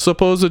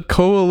supposed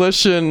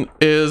coalition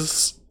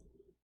is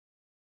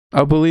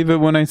I'll believe it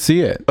when I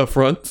see it. a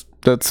front?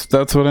 That's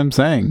what I'm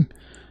saying.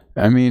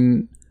 I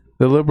mean,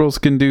 the Liberals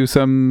can do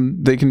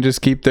they can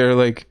just keep their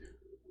like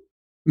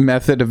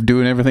method of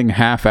doing everything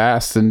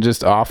half-assed and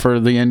just offer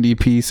the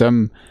NDP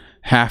some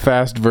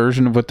half-assed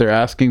version of what they're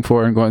asking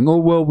for and going, oh,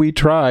 well, we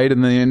tried.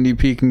 And the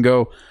NDP can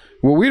go,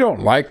 well, we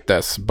don't like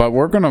this, but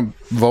we're going to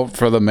vote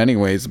for them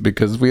anyways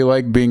because we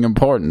like being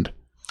important.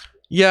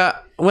 Yeah,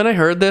 when I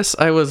heard this,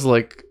 I was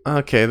like,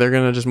 okay, they're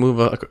going to just move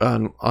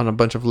on a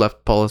bunch of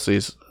left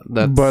policies.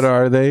 But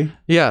are they?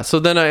 Yeah, so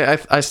then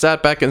I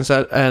sat back and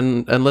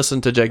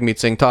listened to Jagmeet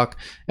Singh talk,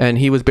 and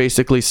he was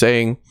basically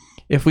saying,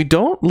 if we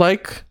don't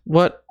like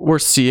what we're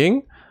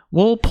seeing,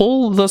 will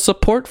pull the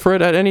support for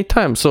it at any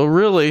time. So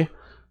really,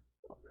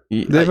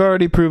 They've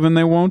already proven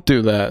they won't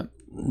do that.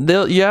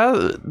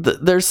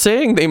 they're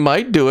saying they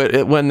might do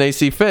it when they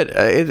see fit.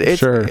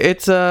 Sure.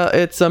 It's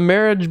a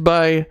marriage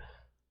by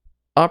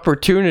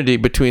opportunity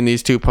between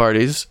these two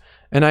parties,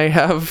 and I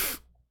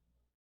have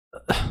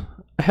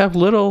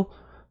little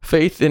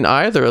faith in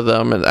either of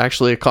them and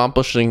actually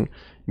accomplishing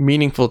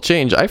meaningful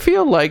change. I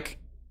feel like,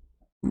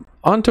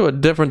 onto a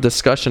different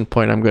discussion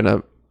point I'm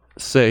gonna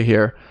say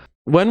here,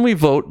 when we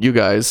vote, you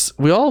guys,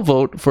 we all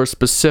vote for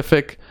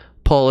specific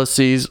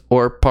policies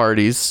or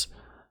parties,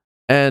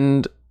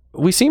 and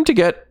we seem to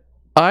get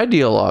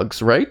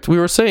ideologues, right? We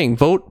were saying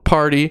vote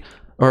party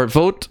or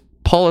vote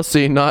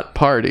policy, not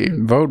party.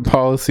 Vote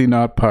policy,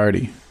 not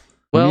party.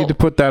 Well, We need to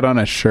put that on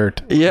a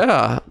shirt.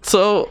 yeah.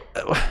 So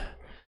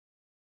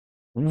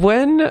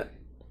when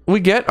we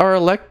get our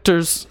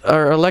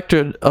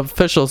elected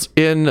officials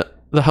in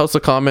the House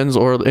of Commons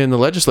or in the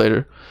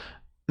legislature,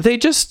 they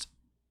just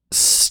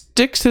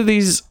stick to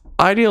these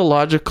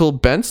ideological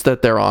bents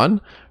that they're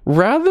on,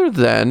 rather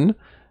than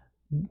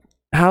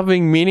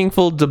having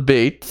meaningful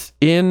debate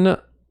in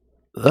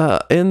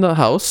the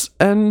House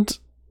and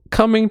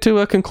coming to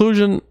a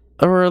conclusion,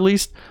 or at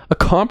least a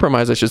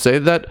compromise, I should say,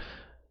 that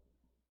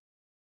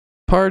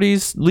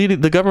parties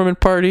leading the government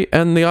party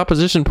and the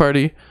opposition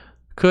party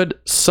could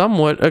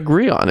somewhat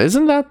agree on.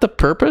 Isn't that the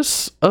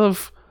purpose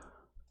of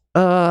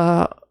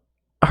our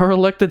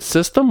elected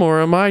system, or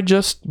am I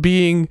just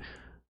being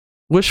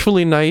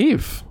wishfully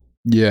naive?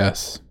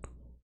 Yes.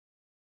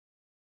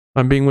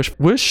 I'm being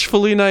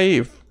wishfully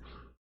naive.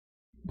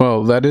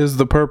 Well, that is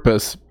the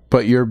purpose,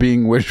 but you're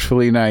being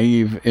wishfully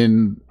naive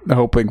in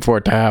hoping for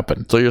it to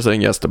happen. So you're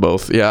saying yes to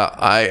both. Yeah,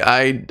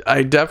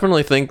 I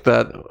definitely think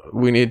that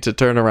we need to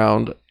turn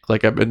around,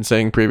 like I've been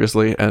saying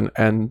previously,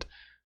 and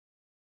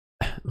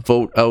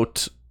vote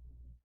out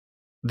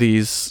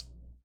these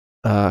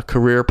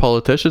career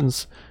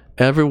politicians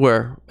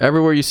everywhere.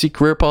 Everywhere you see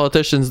career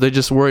politicians, they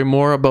just worry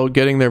more about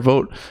getting their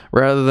vote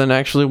rather than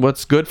actually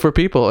what's good for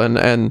people.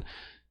 And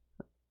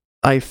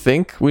I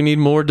think we need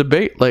more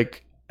debate.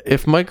 Like,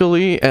 if Michael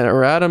Lee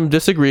or Adam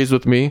disagrees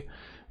with me,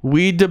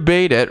 we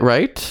debate it,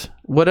 right?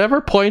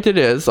 Whatever point it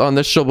is on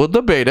this show, we'll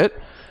debate it,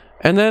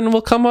 and then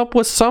we'll come up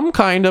with some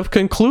kind of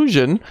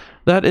conclusion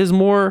that is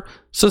more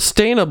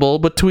sustainable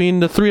between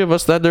the three of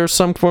us, that there's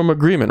some form of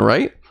agreement,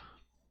 right?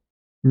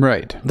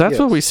 Right. That's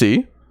what we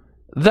see.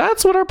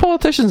 That's what our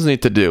politicians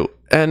need to do.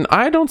 And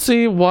I don't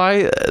see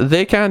why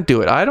they can't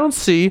do it. I don't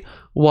see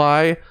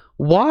why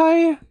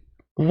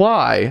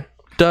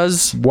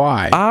does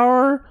Why?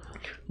 our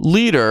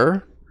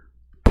leader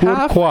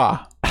Pourquoi?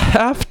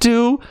 have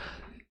to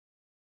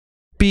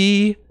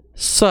be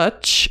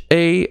such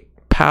a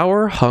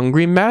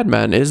power-hungry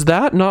madman? Is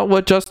that not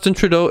what Justin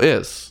Trudeau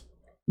is?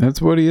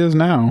 That's what he is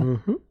now.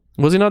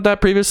 Was he not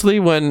that previously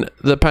when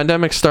the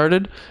pandemic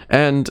started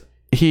and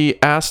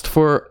he asked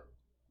for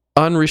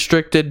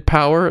unrestricted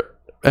power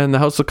and the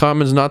House of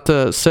Commons not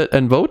to sit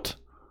and vote?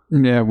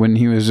 Yeah, when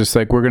he was just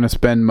like, we're going to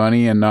spend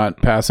money and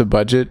not pass a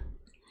budget,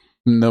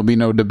 and there'll be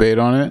no debate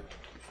on it.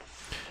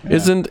 Yeah.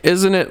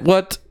 Isn't it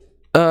what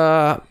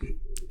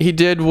he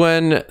did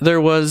when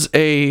there was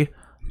a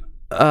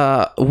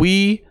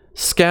WE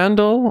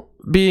scandal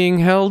being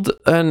held,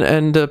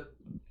 and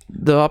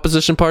the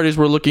opposition parties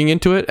were looking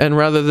into it, and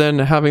rather than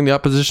having the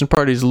opposition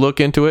parties look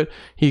into it,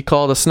 he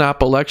called a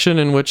snap election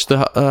in which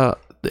they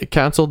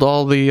canceled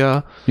all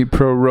the He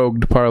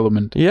prorogued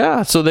Parliament.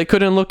 yeah, so they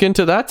couldn't look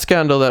into that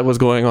scandal that was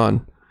going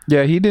on.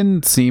 Yeah, he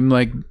didn't seem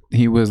like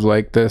he was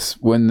like this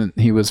when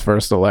he was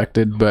first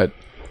elected, but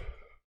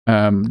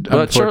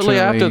Shortly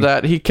after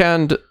that, he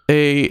canned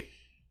a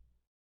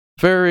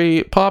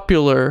very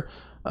popular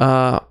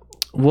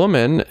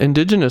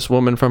Indigenous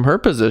woman from her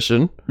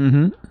position.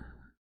 Mm-hmm.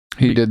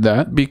 He did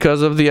that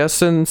because of the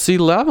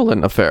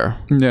SNC-Lavalin affair.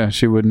 Yeah,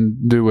 she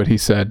wouldn't do what he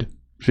said.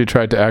 She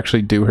tried to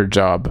actually do her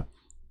job.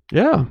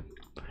 Yeah.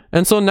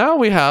 And so now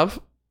we have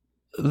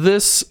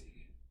this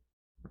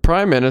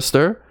prime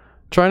minister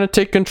trying to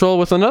take control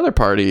with another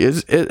party.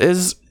 Is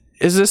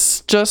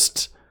this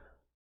just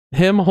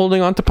him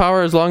holding on to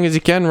power as long as he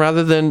can,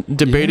 rather than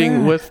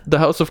debating with the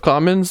House of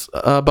Commons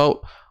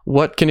about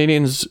what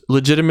Canadians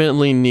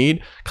legitimately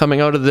need coming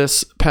out of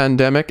this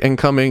pandemic and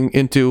coming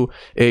into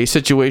a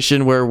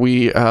situation where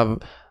we have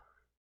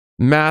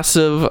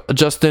massive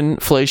just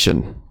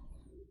inflation?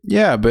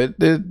 Yeah, but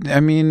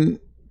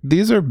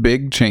these are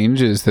big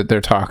changes that they're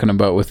talking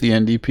about with the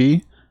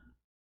NDP.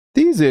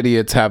 These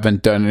idiots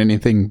haven't done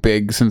anything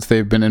big since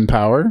they've been in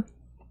power.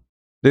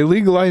 They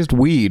legalized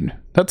weed.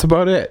 That's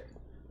about it.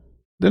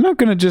 They're not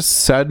going to just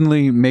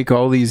suddenly make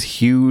all these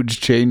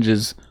huge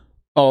changes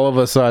all of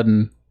a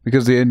sudden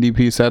because the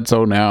NDP said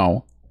so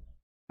now.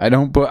 I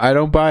don't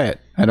buy it.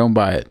 I don't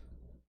buy it.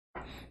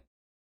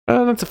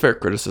 That's a fair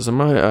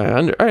criticism. I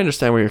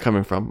understand where you're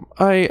coming from.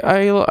 I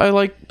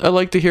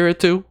like to hear it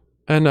too,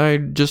 and I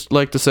just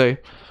like to say,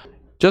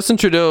 Justin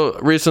Trudeau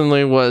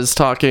recently was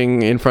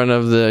talking in front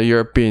of the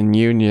European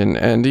Union,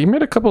 and he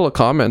made a couple of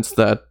comments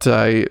that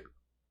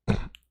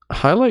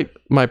highlight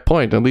my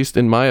point, at least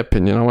in my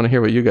opinion. I want to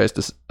hear what you guys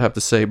have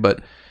to say,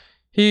 but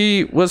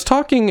he was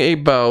talking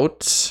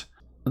about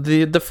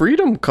the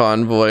Freedom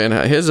Convoy and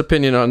his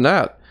opinion on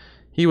that.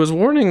 He was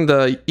warning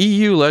the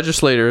EU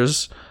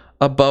legislators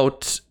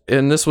about,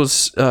 and this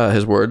was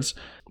his words,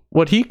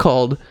 what he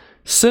called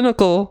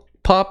cynical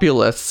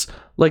populists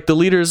like the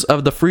leaders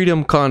of the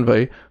Freedom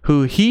Convoy,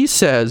 who he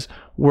says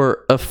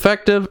were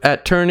effective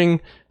at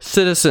turning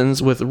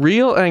citizens with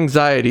real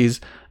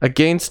anxieties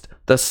against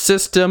the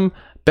system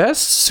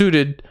best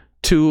suited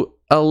to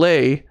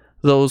allay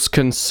those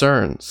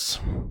concerns.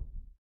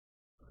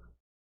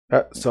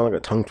 That sounds like a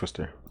tongue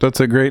twister. That's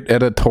a great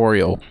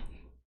editorial,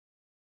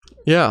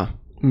 Yeah.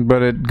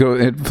 but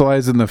it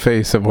flies in the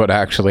face of what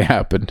actually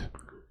happened.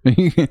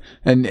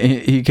 And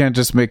he can't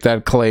just make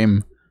that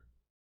claim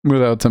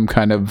without some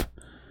kind of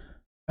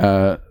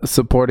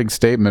supporting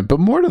statement. But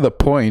more to the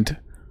point,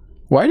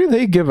 why do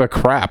they give a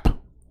crap?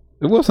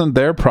 It wasn't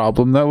their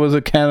problem. That was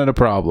a Canada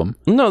problem.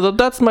 No,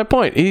 that's my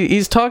point.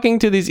 He's talking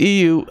to these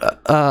EU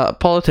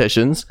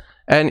politicians,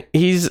 and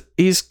he's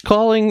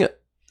calling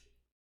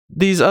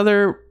these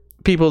other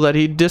people that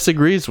he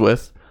disagrees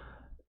with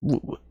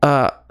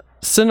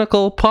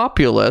cynical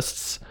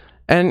populists,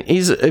 and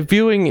he's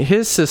viewing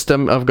his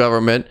system of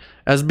government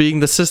as being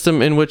the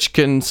system in which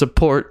can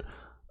support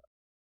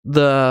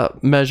the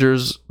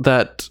measures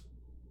that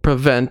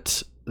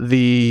prevent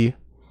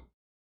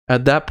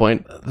at that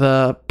point,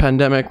 the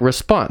pandemic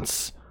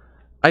response.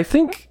 I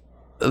think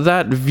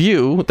that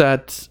view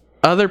that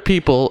other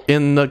people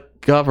in the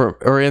government,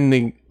 or in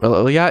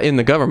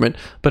the government,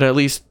 but at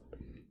least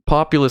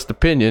populist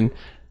opinion,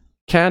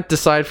 can't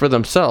decide for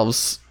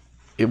themselves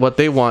what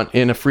they want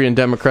in a free and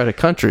democratic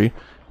country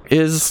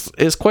is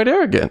quite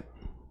arrogant.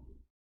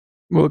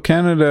 Well,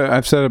 Canada,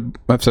 I've said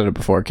it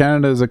before.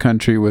 Canada is a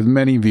country with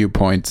many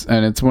viewpoints,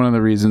 and it's one of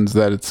the reasons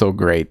that it's so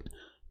great.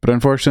 But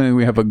unfortunately,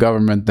 we have a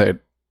government that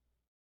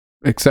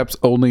accepts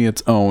only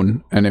its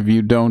own, and if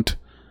you don't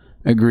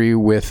agree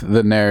with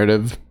the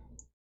narrative,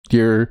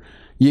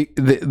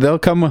 they'll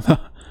come with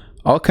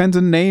all kinds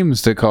of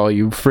names to call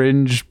you: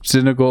 fringe,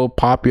 cynical,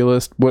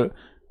 populist,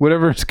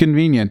 whatever is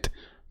convenient.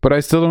 But I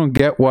still don't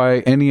get why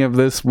any of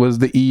this was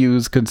the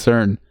EU's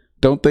concern.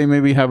 Don't they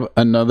maybe have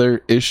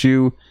another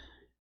issue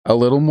a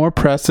little more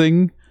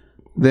pressing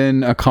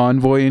than a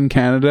convoy in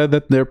Canada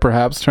that they're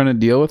perhaps trying to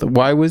deal with?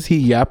 Why was he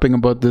yapping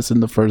about this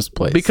in the first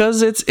place?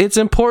 Because it's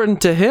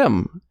important to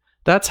him.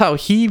 That's how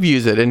he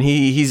views it, and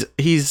he's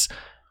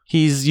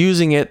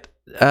using it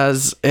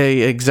as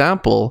a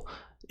example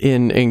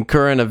in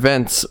current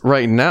events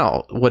right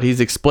now. What he's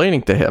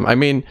explaining to him. I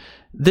mean,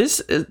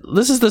 this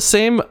is the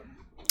same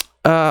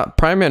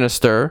prime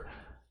minister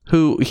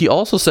who he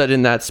also said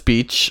in that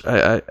speech.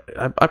 I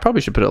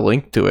probably should put a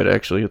link to it.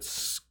 Actually,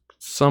 it's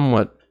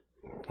somewhat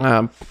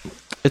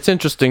it's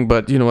interesting,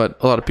 but you know what?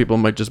 A lot of people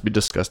might just be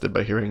disgusted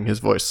by hearing his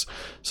voice.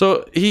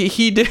 So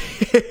he did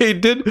he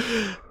did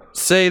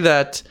say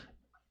that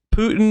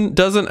Putin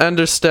doesn't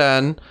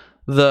understand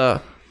the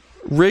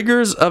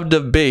rigors of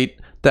debate,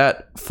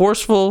 that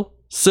forceful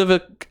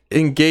civic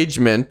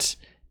engagement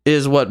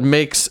is what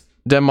makes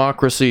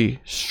democracy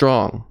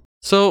strong.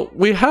 So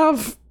we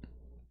have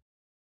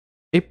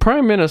a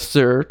prime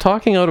minister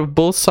talking out of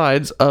both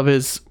sides of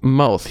his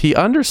mouth. He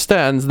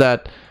understands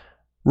that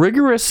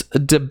rigorous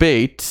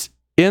debate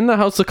in the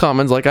House of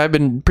Commons, like I've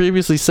been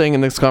previously saying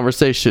in this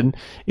conversation,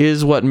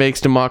 is what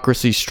makes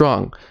democracy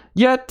strong.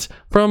 Yet,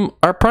 from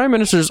our prime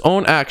minister's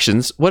own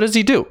actions, what does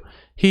he do?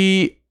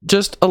 He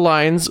just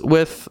aligns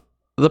with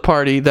the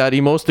party that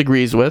he most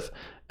agrees with,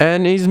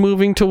 and he's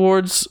moving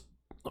towards,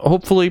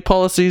 hopefully,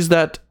 policies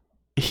that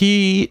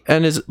he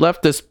and his more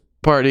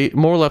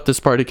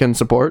leftist party can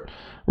support,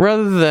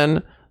 rather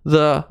than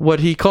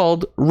what he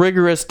called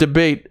rigorous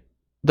debate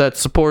that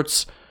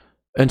supports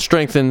and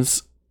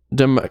strengthens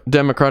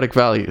democratic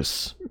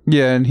values.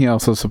 Yeah, and he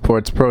also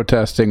supports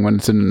protesting when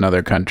it's in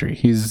another country.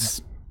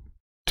 He's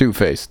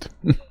two-faced.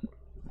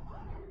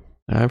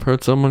 I've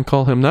heard someone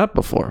call him that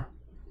before.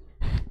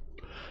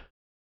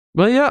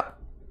 But yeah,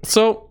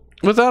 so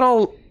with that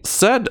all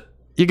said,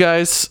 you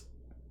guys,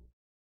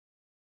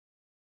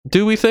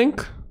 do we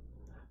think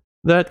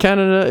that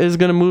Canada is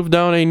going to move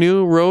down a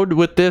new road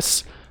with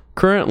this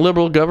current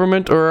Liberal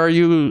government, or are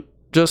you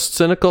just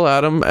cynical,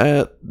 Adam,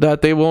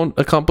 that they won't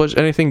accomplish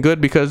anything good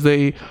because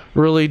they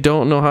really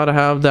don't know how to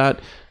have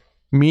that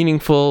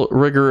meaningful,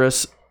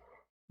 rigorous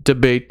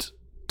debate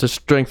to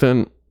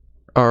strengthen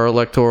our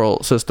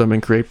electoral system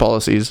and create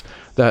policies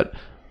that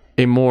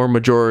a more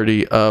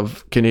majority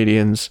of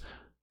Canadians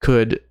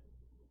could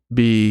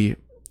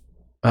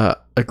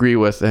agree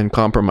with and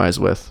compromise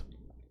with?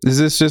 Is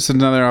this just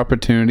another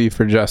opportunity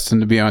for Justin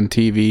to be on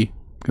TV?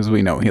 Because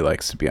we know he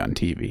likes to be on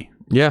TV.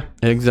 Yeah,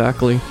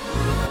 exactly.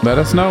 Let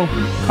us know.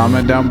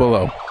 Comment down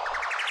below.